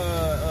Bible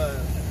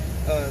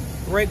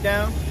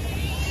breakdown.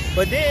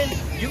 But then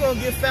you're going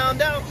to get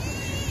found out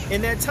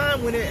in that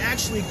time when it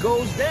actually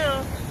goes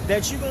down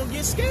that you're going to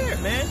get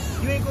scared, man.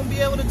 You ain't going to be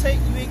able to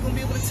take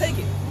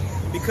it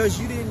because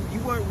you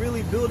weren't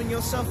really building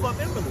yourself up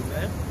inwardly,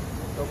 man.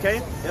 Okay?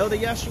 Elder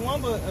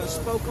Yashuamba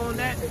spoke on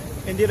that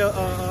and did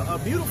a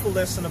beautiful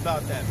lesson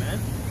about that, man.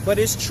 But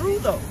it's true,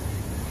 though,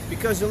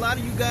 because a lot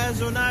of you guys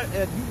are not,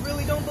 you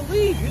really don't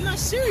believe. You're not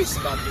serious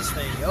about this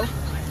thing, yo.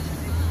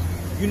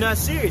 You're not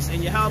serious.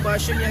 And Yahweh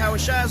B'Shem Yahweh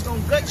Shai is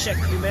going to gut check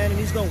you, man, and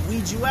he's going to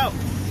weed you out.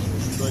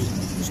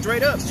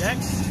 Straight up, Jack.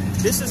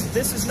 This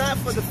is not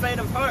for the faint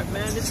of heart,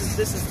 man. This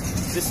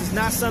is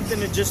not something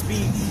to just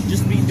be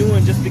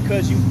doing just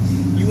because you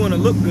want to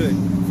look good,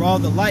 for all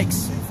the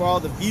likes and for all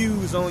the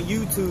views on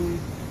YouTube.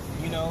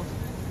 A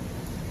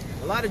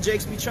lot of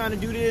jakes be trying to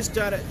do this,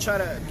 try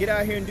to get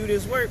out here and do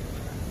this work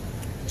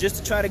just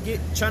to trying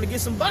to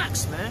get some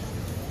box, man.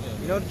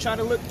 To try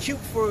to look cute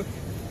for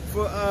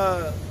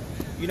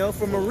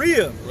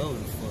Maria.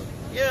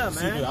 Yeah, man.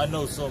 Secret, I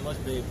know so much,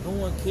 babe. No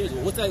one cares.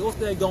 What's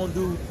that gonna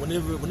do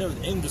whenever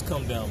the angels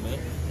come down, man?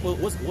 Well,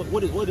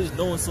 what is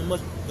knowing so much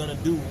gonna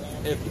do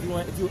if you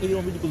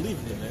don't really believe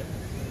in it, man?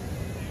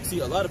 See,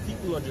 a lot of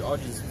people are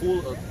just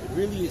full of. It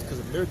really is because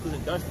of miracles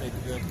and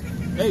indoctrinated them.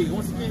 Hey,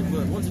 once again,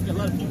 a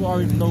lot of people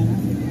already know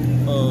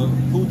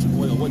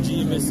what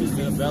GMS is,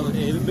 man.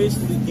 Validated.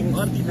 Basically, a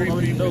lot of people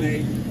already know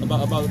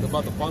about the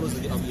followers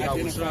of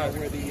Yahweh Shai,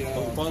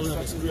 follow them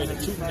and spread the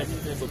truth and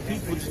everything. But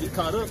people just get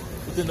caught up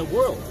within the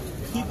world.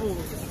 People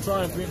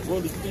try and bring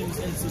worldly things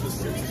into the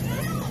scriptures,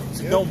 man.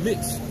 So don't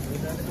mix.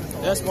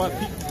 That's why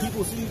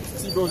people see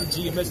bros in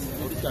GMS.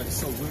 Oh, this guy is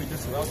so weird.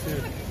 This is out there.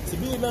 To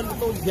be a man of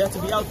the Lord, you have to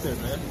be out there,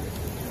 man.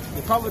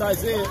 The prophet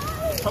Isaiah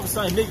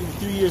prophesying naked for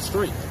 3 years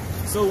straight.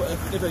 So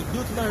if a dude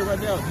come out here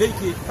right now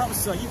naked,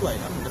 prophesying, you like,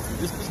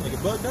 this nigga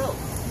bugged out.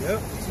 Yep.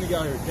 This nigga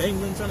out here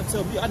dangling, trying to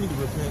tell me I need to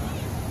repent.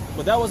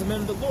 But that was a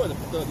man of the Lord.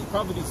 The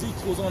prophet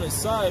Ezekiel was on his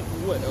side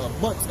for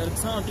months at a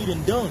time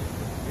eating dung.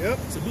 Yep.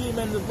 To be a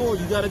man of the Lord,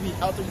 you gotta be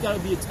out there. You gotta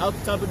be out the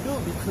type of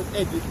dude because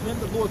the men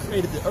of the Lord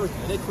created the earth,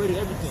 man. They created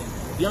everything.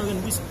 They aren't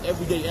gonna be some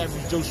everyday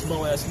average Joe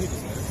Schmo ass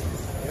niggas, man.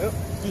 Yep.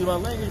 Excuse my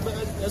language, but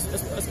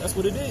that's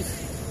what it is.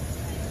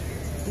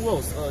 Who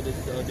else?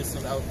 This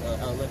out.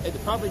 The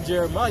prophet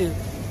Jeremiah.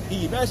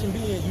 Imagine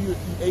being you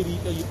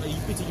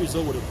 50 years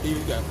old with a baby,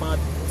 you got 5,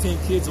 10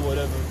 kids or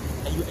whatever,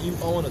 and you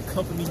own a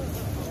company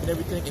and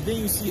everything, and then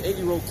you see an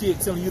 8-year-old kid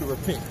telling you to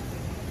repent.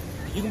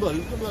 You can be like,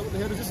 what the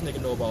hell does this nigga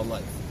know about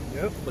life?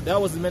 Yep. But that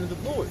was the man of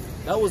the Lord.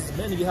 That was the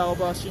man of Yahweh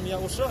B'Shem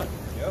Yahweh Shai.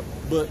 Yep.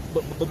 But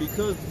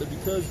because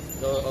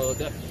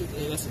that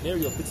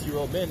scenario,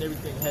 50-year-old man and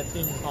everything had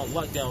things on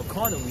lockdown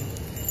carnally,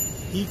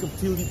 he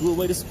completely blew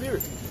away the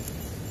spirit.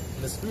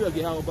 And the spirit of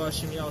Yahweh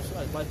B'Shem Yahweh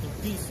Shai is life and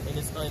peace, and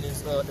it's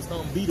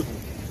unbeatable.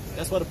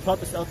 That's why the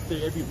prophets out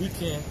there every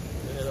weekend,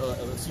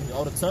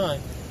 all the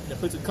time, in the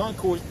place of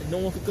concord, and no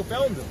one could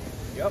confound them.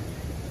 Yep.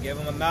 Give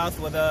him a mouth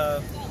with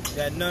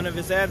that none of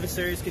his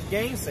adversaries could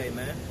gainsay,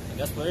 man. And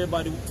that's why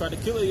everybody tried to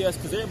kill their ass,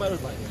 because everybody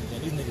was like,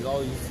 man, these niggas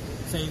always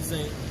saying,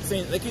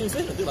 they can't even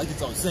say nothing. They're like,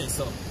 it's always saying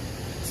something.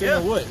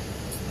 Saying what?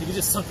 Nigga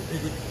just something.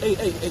 Hey,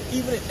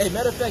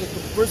 matter of fact,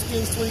 1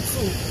 Kings 22,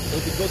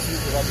 it go to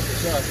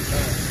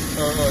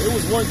it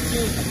was one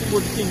king, I think it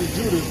was the king of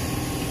Judah,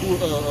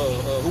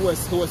 who had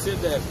said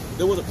that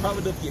there was a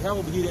prophet of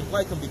Yahweh, but he didn't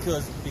like him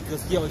because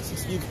he always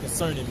speaks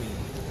concerning me.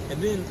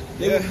 And then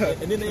they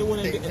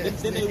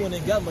went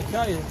and got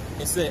Micaiah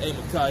and said, "Hey,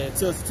 Micaiah,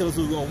 tell us who's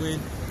gonna win.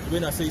 You may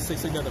not say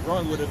nothing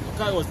wrong with it."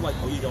 Micaiah was like,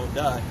 "Oh, you gonna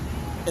die."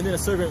 And then a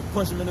servant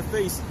punched him in the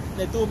face and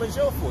they threw him in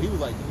jail for it. He was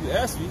like, "You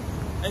asked me,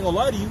 I ain't gonna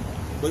lie to you."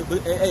 But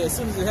hey, as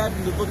soon as it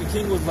happened, the fucking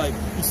king was like,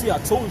 "You see, I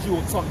told you,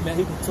 I'm talking, man.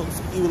 He can talk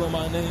some evil on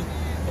my name."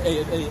 Hey,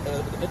 if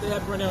that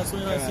happened right now in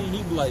 2019,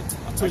 he'd be like,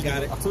 "I told you,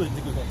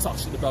 nigga was gonna talk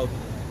shit about me."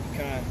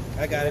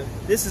 I got it.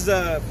 This is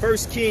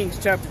 1 Kings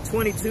chapter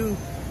 22,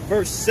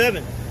 verse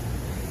 7.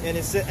 And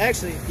it said,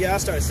 actually, I'll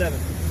start at 7.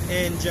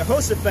 And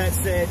Jehoshaphat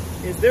said,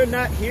 "Is there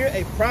not here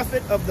a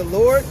prophet of the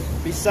Lord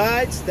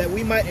besides that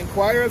we might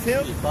inquire of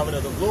him?" The prophet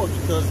of the Lord,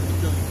 because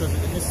in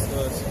this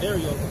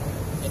scenario,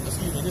 in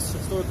this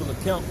historical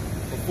account,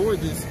 before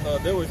this,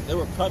 there were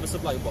prophets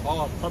of like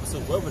Baal, prophets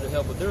of whoever the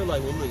hell, but they were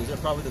like, well, look, is there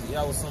a prophet of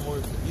Yahweh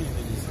somewhere? These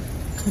niggas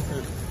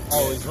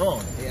always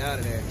wrong. They out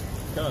of there.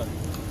 Con.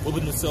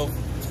 Whooping himself.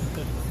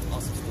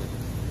 Awesome story.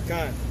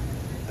 Con.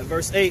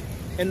 Verse 8.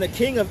 And the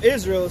king of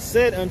Israel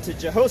said unto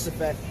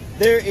Jehoshaphat,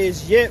 there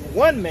is yet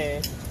one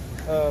man,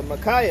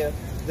 Micaiah,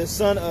 the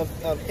son of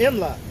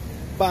Imlah,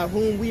 by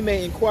whom we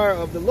may inquire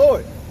of the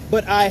Lord.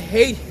 But I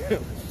hate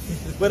him.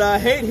 But I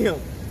hate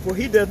him, for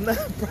he does not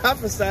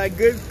prophesy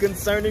good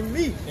concerning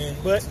me,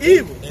 but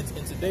evil. And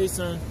today,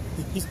 son,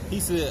 he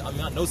said, I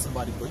mean, I know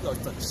somebody, but he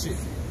always talking shit.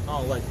 I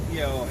don't like him.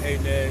 Yo,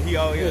 hating that. He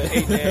always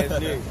hating ass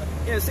dude.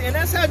 Yeah, see, and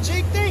that's how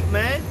Jake think,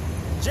 man.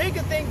 Jake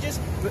could think just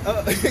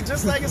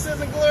like it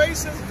says in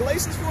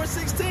Galatians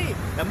 4:16.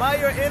 Am I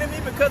your enemy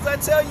because I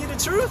tell you the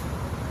truth?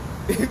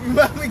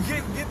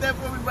 Get that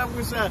for me,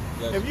 Bible shot.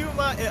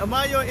 Am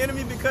I your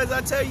enemy because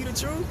I tell you the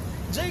truth?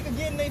 Jake are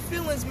getting their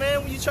feelings,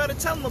 man, when you try to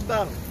tell them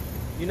about them.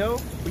 You know?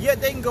 But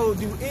yet they can go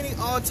do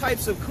all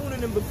types of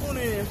cooning and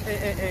bafooning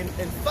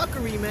and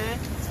fuckery, man.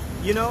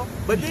 You know?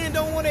 But then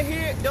don't want to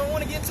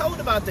get told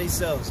about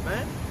themselves,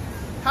 man.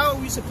 How are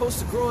we supposed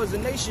to grow as a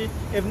nation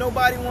if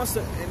nobody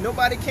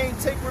can't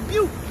take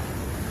rebuke?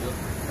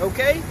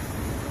 Okay?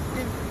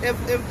 If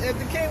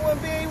the king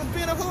wasn't being, he was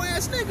being a whole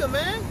ass nigga,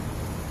 man.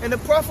 And the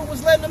prophet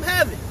was letting them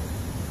have it.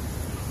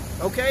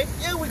 Okay?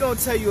 Yeah, we're going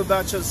to tell you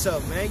about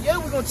yourself, man. Yeah,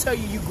 we're going to tell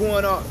you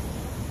going off.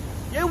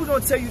 Yeah, we're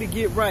going to tell you to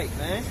get right,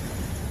 man.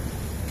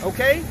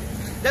 Okay?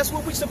 That's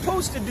what we're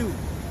supposed to do.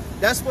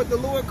 That's what the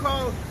Lord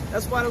called.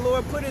 That's why the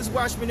Lord put his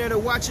watchmen there to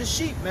watch his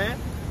sheep, man.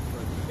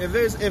 If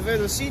there's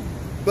a sheep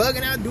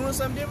bugging out doing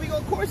something different,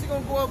 of course we're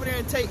going to go over there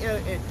and take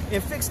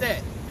and fix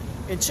that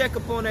and check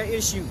up on that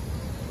issue.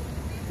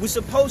 We're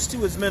supposed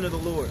to as men of the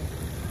Lord.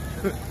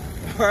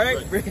 All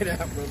right? Bring it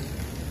out, brother.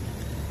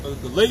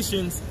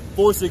 Galatians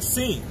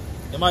 4:16.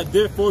 Am I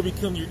therefore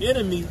become your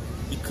enemy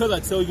because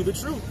I tell you the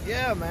truth?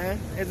 Yeah, man.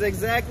 It's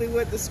exactly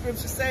what the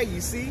scriptures say. You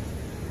see,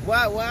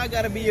 why I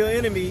gotta be your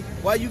enemy?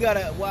 Why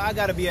I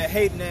gotta be a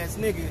hating ass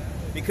nigga?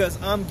 Because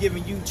I'm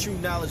giving you true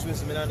knowledge,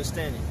 wisdom, and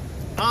understanding.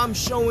 I'm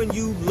showing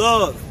you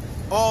love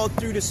all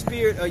through the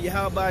spirit of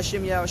Yahweh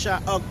Hashem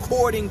Yahushua,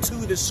 according to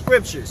the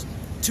scriptures,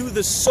 to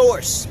the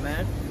source,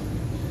 man.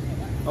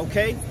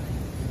 Okay,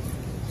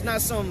 it's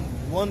not some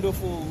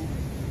wonderful,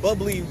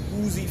 bubbly,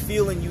 woozy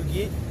feeling you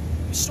get.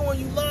 Showing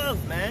you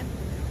love, man.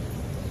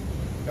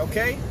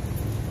 Okay?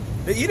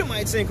 The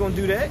Edomites ain't gonna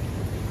do that.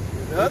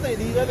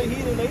 These other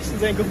heathen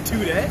nations ain't gonna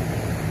do that.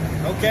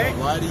 Okay?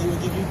 Why do you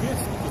and give you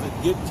gifts? Because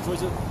it gift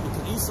destroys it.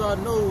 Because Esau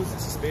knows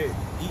it's the spirit.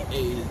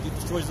 It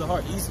destroys the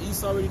heart.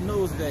 Esau already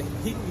knows that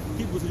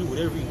people can do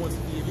whatever he wants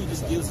to do if he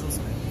just gives them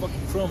some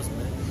fucking crumbs,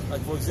 man.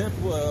 Like for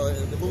example,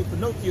 in the movie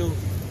Pinocchio,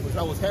 which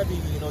I was happy,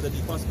 you know, that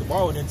he possibly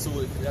borrowed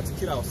into it. As a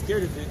kid, I was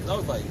scared of it because I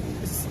was like,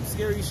 this is some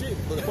scary shit.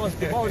 But the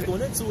bar was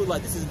going into it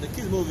like this isn't the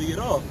kids movie at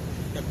all.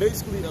 And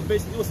basically, it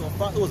was a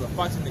fox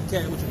and the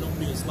cat, which are known to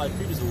be in slight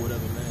creatures or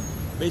whatever, man.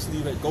 Basically,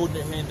 you had gold in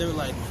their hand. They were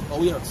like,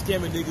 oh, we are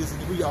scamming niggas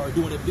and we are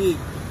doing it big.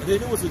 And then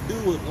there was a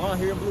dude with blonde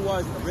hair and blue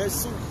eyes in a red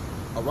suit,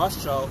 a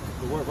Rothschild,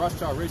 the word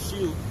Rothschild, red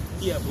shield.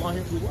 He had blonde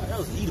hair and blue eyes. That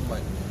was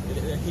Edomite.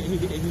 And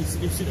he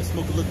sitting there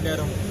smoking, looking at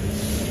him.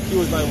 He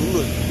was like, well,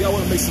 look, if y'all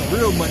want to make some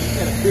real money, you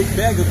got a big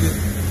bag of it.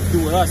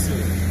 Do what I said.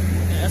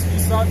 And that's what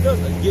Esau does.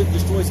 A gift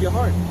destroys your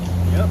heart.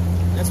 Yep.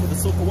 That's what the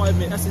so-called white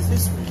man, that's his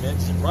history, man.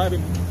 Just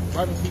bribing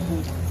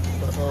people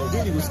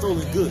really with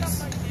stolen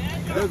goods.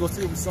 They'll go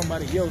steal with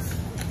somebody else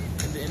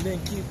and then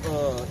keep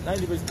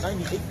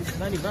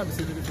 99%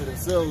 of it for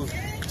themselves.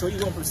 So you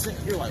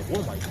 1%, you're like,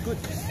 oh my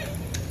goodness.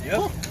 Yep.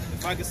 Huh.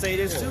 If I could say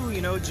this too, you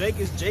know, Jake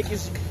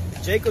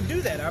will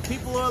do that. Our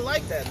people are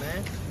like that,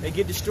 man. They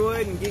get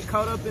destroyed and get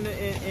caught up in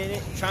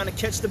it, trying to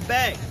catch the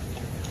bag.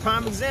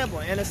 Prime example,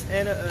 Ananias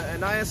and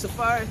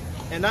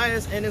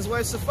his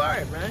wife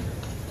Sapphira, man.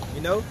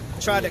 You know,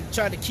 tried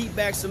to keep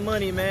back some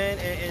money, man,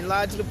 and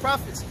lied to the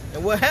prophets.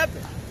 And what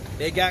happened?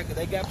 They got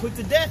put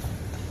to death.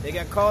 They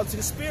got called to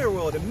the spirit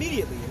world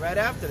immediately, right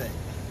after that.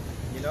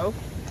 You know,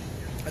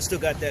 I still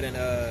got that in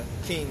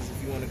Kings.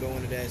 If you want to go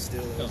into that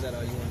still, or is that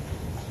all you want?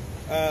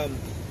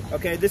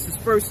 Okay, this is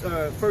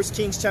First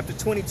Kings chapter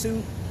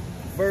 22,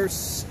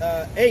 verse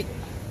 8.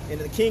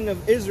 And the king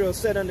of Israel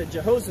said unto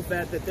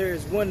Jehoshaphat that there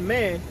is one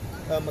man,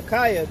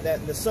 Micaiah,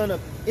 that the son of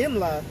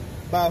Imlah,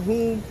 by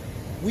whom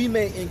we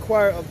may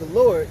inquire of the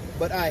Lord,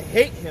 but I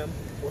hate him,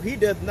 for he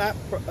doth not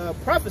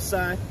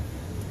prophesy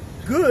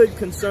good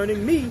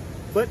concerning me,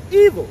 but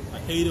evil. I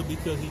hate him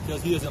because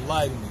he doesn't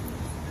lie to me.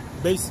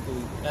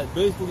 Basically, that's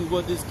basically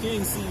what this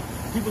king see.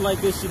 People like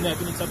this shouldn't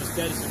have any type of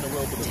status in the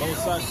world, but the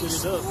Most High set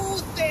it up.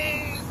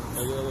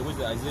 What is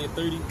it, Isaiah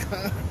 30?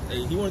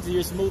 Hey, he wanted to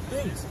hear smooth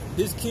things.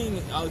 This king,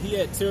 he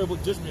had terrible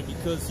judgment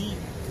because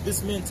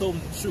this man told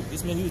him the truth.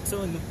 This man, he was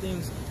telling them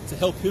things to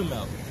help him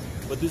out.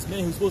 But this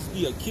man who's supposed to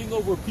be a king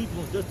over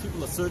people and judge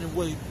people a certain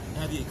way and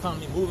have the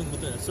economy moving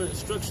within a certain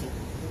structure,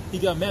 he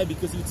got mad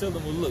because he told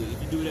them, well, look, if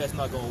you do that, it's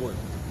not going to work.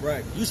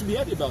 Right. You should be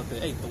happy about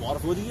that. Hey, the water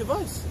for the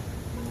advice.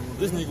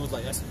 This nigga was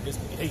like, this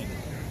nigga hating.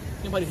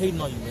 Anybody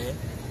hating on you, man?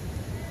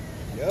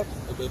 Yep.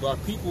 If our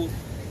people,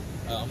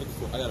 I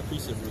got a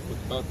precept real quick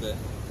about that.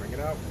 Bring it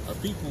out. Our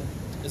people,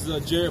 this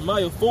is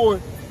Jeremiah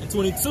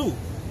 4:22.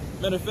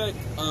 Matter of fact,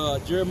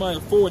 Jeremiah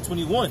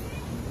 4:21.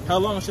 How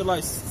long shall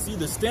I see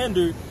the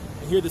standard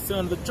and hear the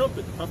sound of the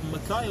trumpet? Prophet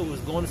Micaiah was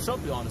blowing the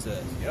trumpet on his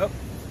ass. Yep.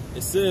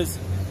 It says,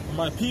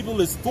 my people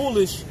is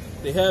foolish,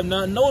 they have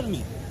not known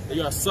me. They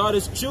are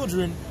sottish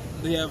children,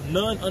 they have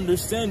none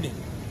understanding.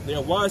 They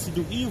are wise to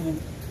do evil,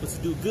 but to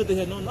do good they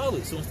have no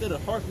knowledge. So instead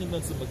of hearkening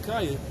unto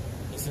Micaiah,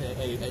 he said,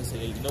 hey,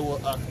 you know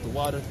what, the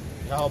water,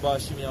 how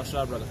about Shimei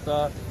al-Shah,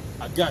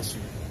 I got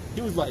you.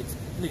 He was like,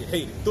 nigga,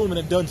 hated, threw him in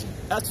a dungeon.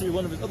 Actually,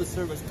 one of his other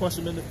servants punched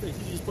him in the face.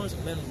 He just punched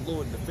the man of the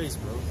Lord in the face,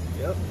 bro.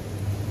 Yep.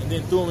 And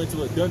then threw him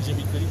into a dungeon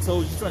because he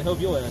told you he's trying to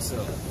help your ass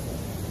out.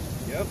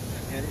 Yep.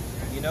 And,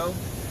 you know,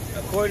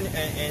 according,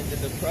 and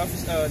the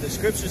prophets, the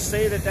scriptures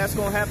say that that's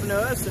going to happen to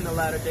us in the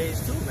latter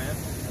days too, man.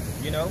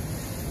 You know,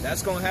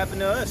 that's going to happen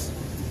to us.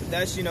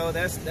 That's, you know,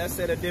 that's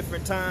at a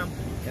different time,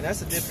 and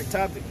that's a different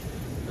topic.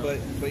 But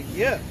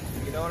yeah,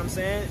 you know what I'm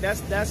saying?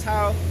 That's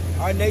how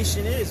our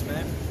nation is,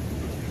 man.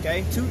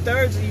 Okay,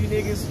 2/3 of you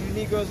niggas, you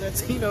Negroes,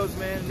 Latinos,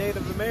 man,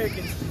 Native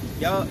Americans,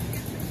 y'all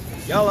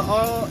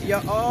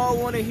all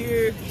want to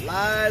hear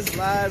lies,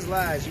 lies,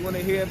 lies. You want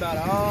to hear about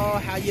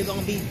how you're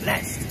gonna be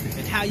blessed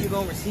and how you're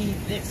gonna receive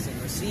this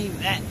and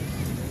receive that.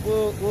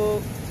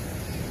 Well,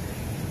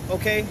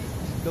 okay,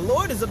 the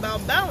Lord is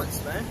about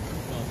balance, man.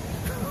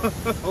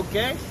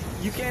 Okay,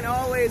 you can't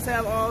always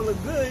have all the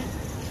good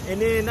and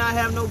then not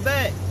have no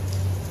bad.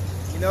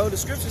 You know, the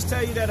scriptures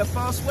tell you that a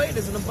false weight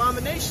is an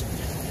abomination.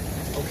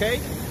 Okay.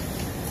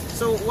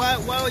 So why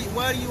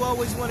do you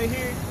always want to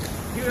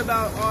hear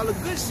about all the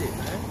good shit,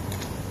 man?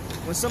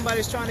 When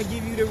somebody's trying to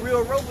give you the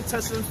real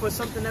Robitussin for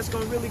something that's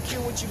gonna really cure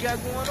what you got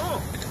going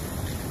on.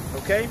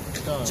 Okay?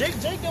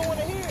 Jake don't want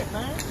to hear it,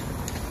 man.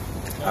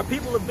 Our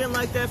people have been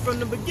like that from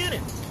the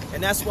beginning.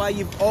 And that's why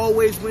you've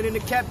always went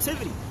into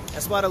captivity.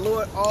 That's why the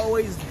Lord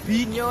always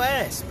beating your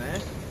ass, man.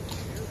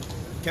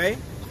 Okay?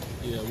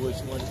 Yeah,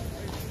 which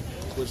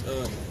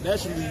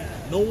naturally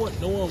no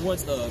one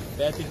wants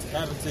bad things to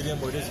happen to them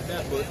or this and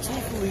that, but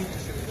truthfully,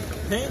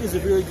 pain is a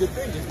very good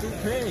thing. And through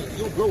pain,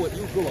 you'll grow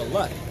a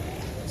lot.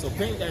 So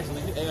pain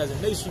actually, as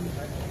a nation,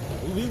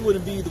 we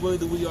wouldn't be the way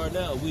that we are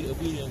now if we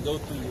didn't go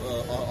through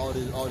all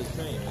this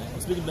pain, man.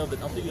 I'm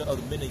thinking of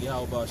the men in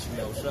Yahweh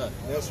Shimei al-Shah.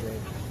 That's right.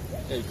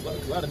 Hey,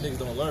 a lot of niggas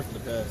don't learn from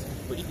the past.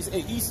 But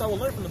Esau will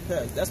learn from the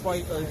past. That's why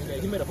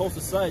he made a whole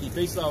society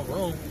based off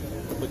Rome,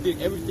 but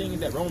did everything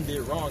that Rome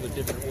did wrong a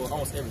different, well,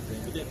 almost everything.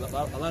 But did a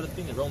lot of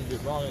things that Rome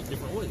did wrong in a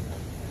different way.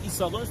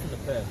 Esau learns from the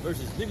past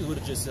versus niggas would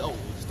have just said, oh,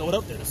 just throw it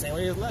up there the same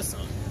way as last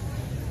time.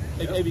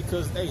 Hey,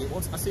 because,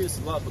 once I say this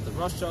a lot, but the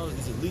Rothschilds,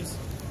 these elites,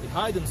 they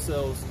hide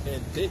themselves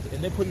and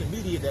they put in the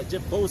media that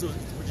Jeff Bezos is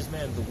the richest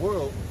man in the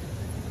world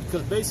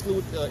because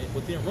basically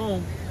within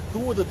Rome, who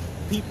were the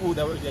people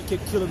that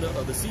kept killing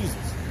the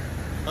Caesars?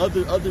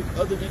 Other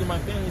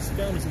Edomite families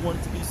who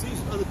wanted to be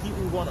Caesars, other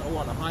people who are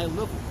on a high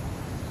level.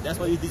 That's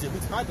why these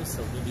elites hide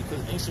themselves, man, because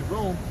in ancient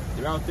Rome,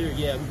 they're out there,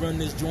 yeah, we run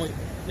this joint,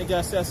 and they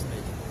got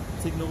assassinated,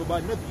 taken over by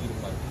another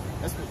Edomite.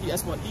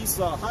 That's why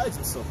Esau hides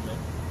himself, man.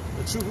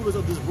 The true rulers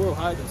of this world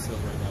hide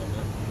themselves right now,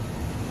 man.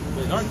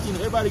 But in our kingdom,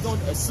 everybody going,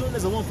 as soon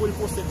as a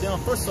 144 step down,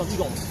 first off, you're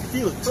going to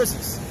feel the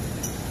presence.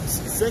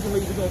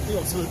 Secondly, you're going to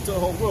feel to the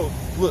whole world,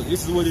 look,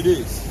 this is what it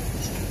is.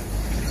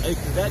 Hey,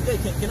 that day,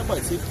 can't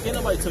nobody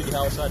tell you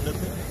how it's shot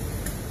nothing.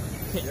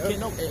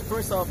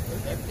 First off,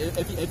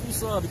 if you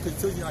saw, because it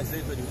tells you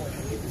Isaiah 31.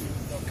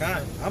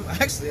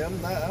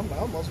 I'm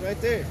almost right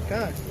there. It's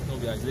going to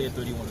be Isaiah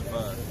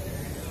 31:5.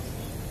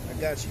 I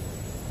got you.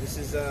 This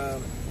is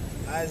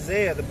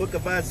Isaiah, the book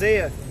of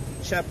Isaiah,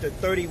 chapter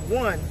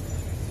 31,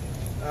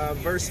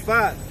 verse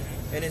 5.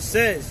 And it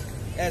says,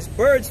 as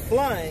birds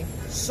flying,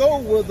 so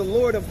will the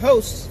Lord of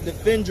hosts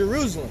defend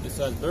Jerusalem.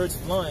 Besides birds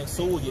flying,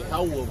 so will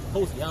Yahweh of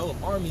hosts, Yahweh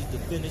of armies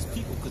defend his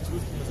people, because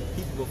Jerusalem is a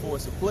people before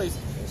it's a place.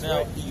 That's now,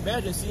 right.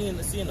 Imagine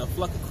seeing a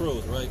flock of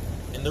crows, right?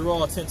 And they're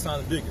all 10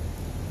 times bigger.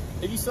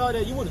 If you saw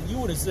that, you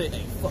wouldn't say,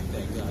 hey, fuck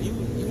that guy. You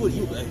would,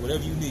 hey,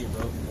 whatever you need,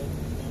 bro.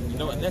 You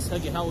know, and that's how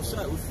Yahweh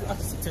shot. I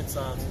see 10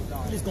 times.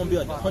 He's going to be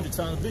like 100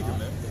 times bigger,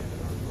 man.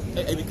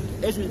 Hey,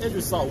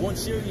 Ezra saw one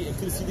chariot and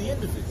couldn't see the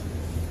end of it.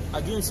 I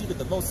guarantee that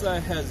the Most High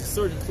has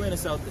certain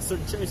chariots out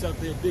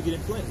there bigger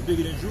than planets,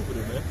 bigger than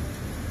Jupiter, man.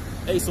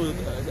 Hey, so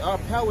our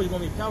power is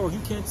going to be power. You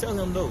can't tell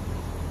him no.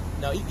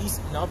 Now,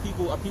 our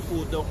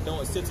people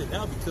don't accept it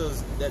now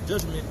because that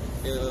judgment,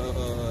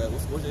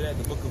 what's it at?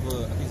 The book of,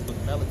 I think it's the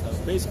book of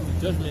Malachi. Basically,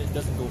 judgment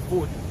doesn't go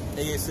forth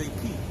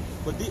ASAP.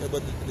 But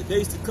the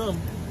days to come,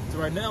 to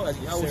right now, as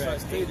Yahweh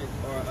stated,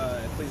 or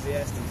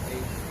Ecclesiastes 8.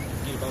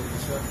 Because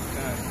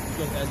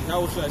as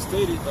Yahweh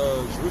stated,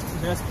 Jerusalem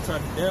has to be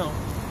trodden down.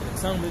 The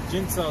time of the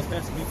Gentiles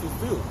has to be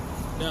fulfilled.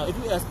 Now, if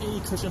you ask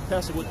any Christian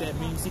pastor what that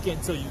means, he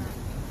can't tell you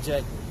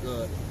Jack,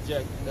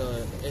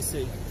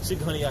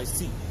 sugar honey iced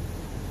tea.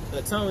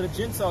 At the time of the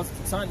Gentiles,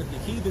 the time that the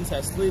heathens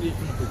had slated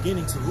from the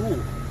beginning to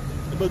rule.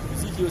 The book of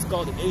Ezekiel is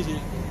called the age of,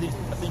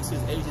 I think it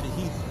says age of the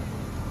heathen.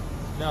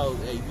 Now,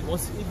 hey,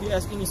 if you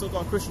ask any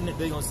so-called Christian, they're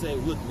going to say,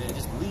 look, man,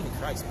 just believe in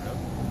Christ, bro.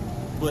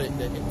 But at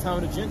the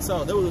time of the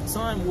Gentiles, there was a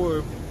time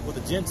where what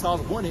the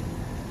Gentiles wanted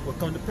would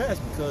come to pass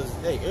because,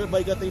 hey,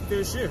 everybody got their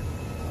fair share.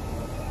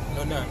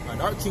 No,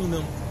 in our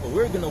kingdom, what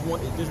we're gonna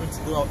want is judgment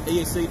to go out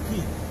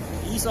ASAP.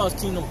 Esau's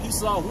kingdom,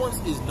 Esau wants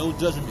is no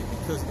judgment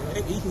because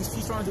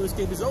he's trying to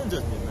escape his own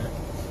judgment, man.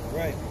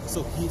 Right.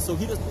 So he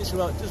doesn't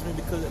issue out judgment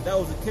because if that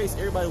was the case,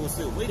 everybody would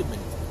say, wait a minute,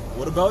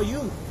 what about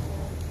you?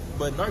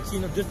 But in our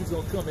kingdom, judgment's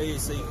gonna come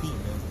ASAP,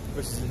 man.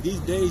 Versus in these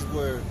days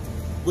where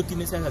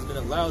wickedness has been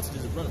allowed to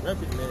just run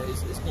rampant, man,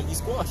 it's gonna be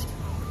squashed.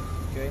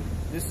 Okay.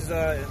 This is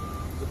the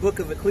book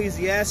of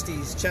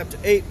Ecclesiastes, chapter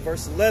 8,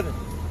 verse 11.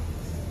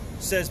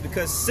 It says,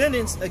 because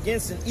sentence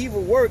against an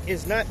evil work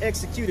is not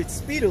executed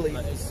speedily.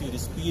 Not executed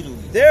speedily.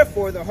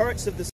 Therefore, the hearts of the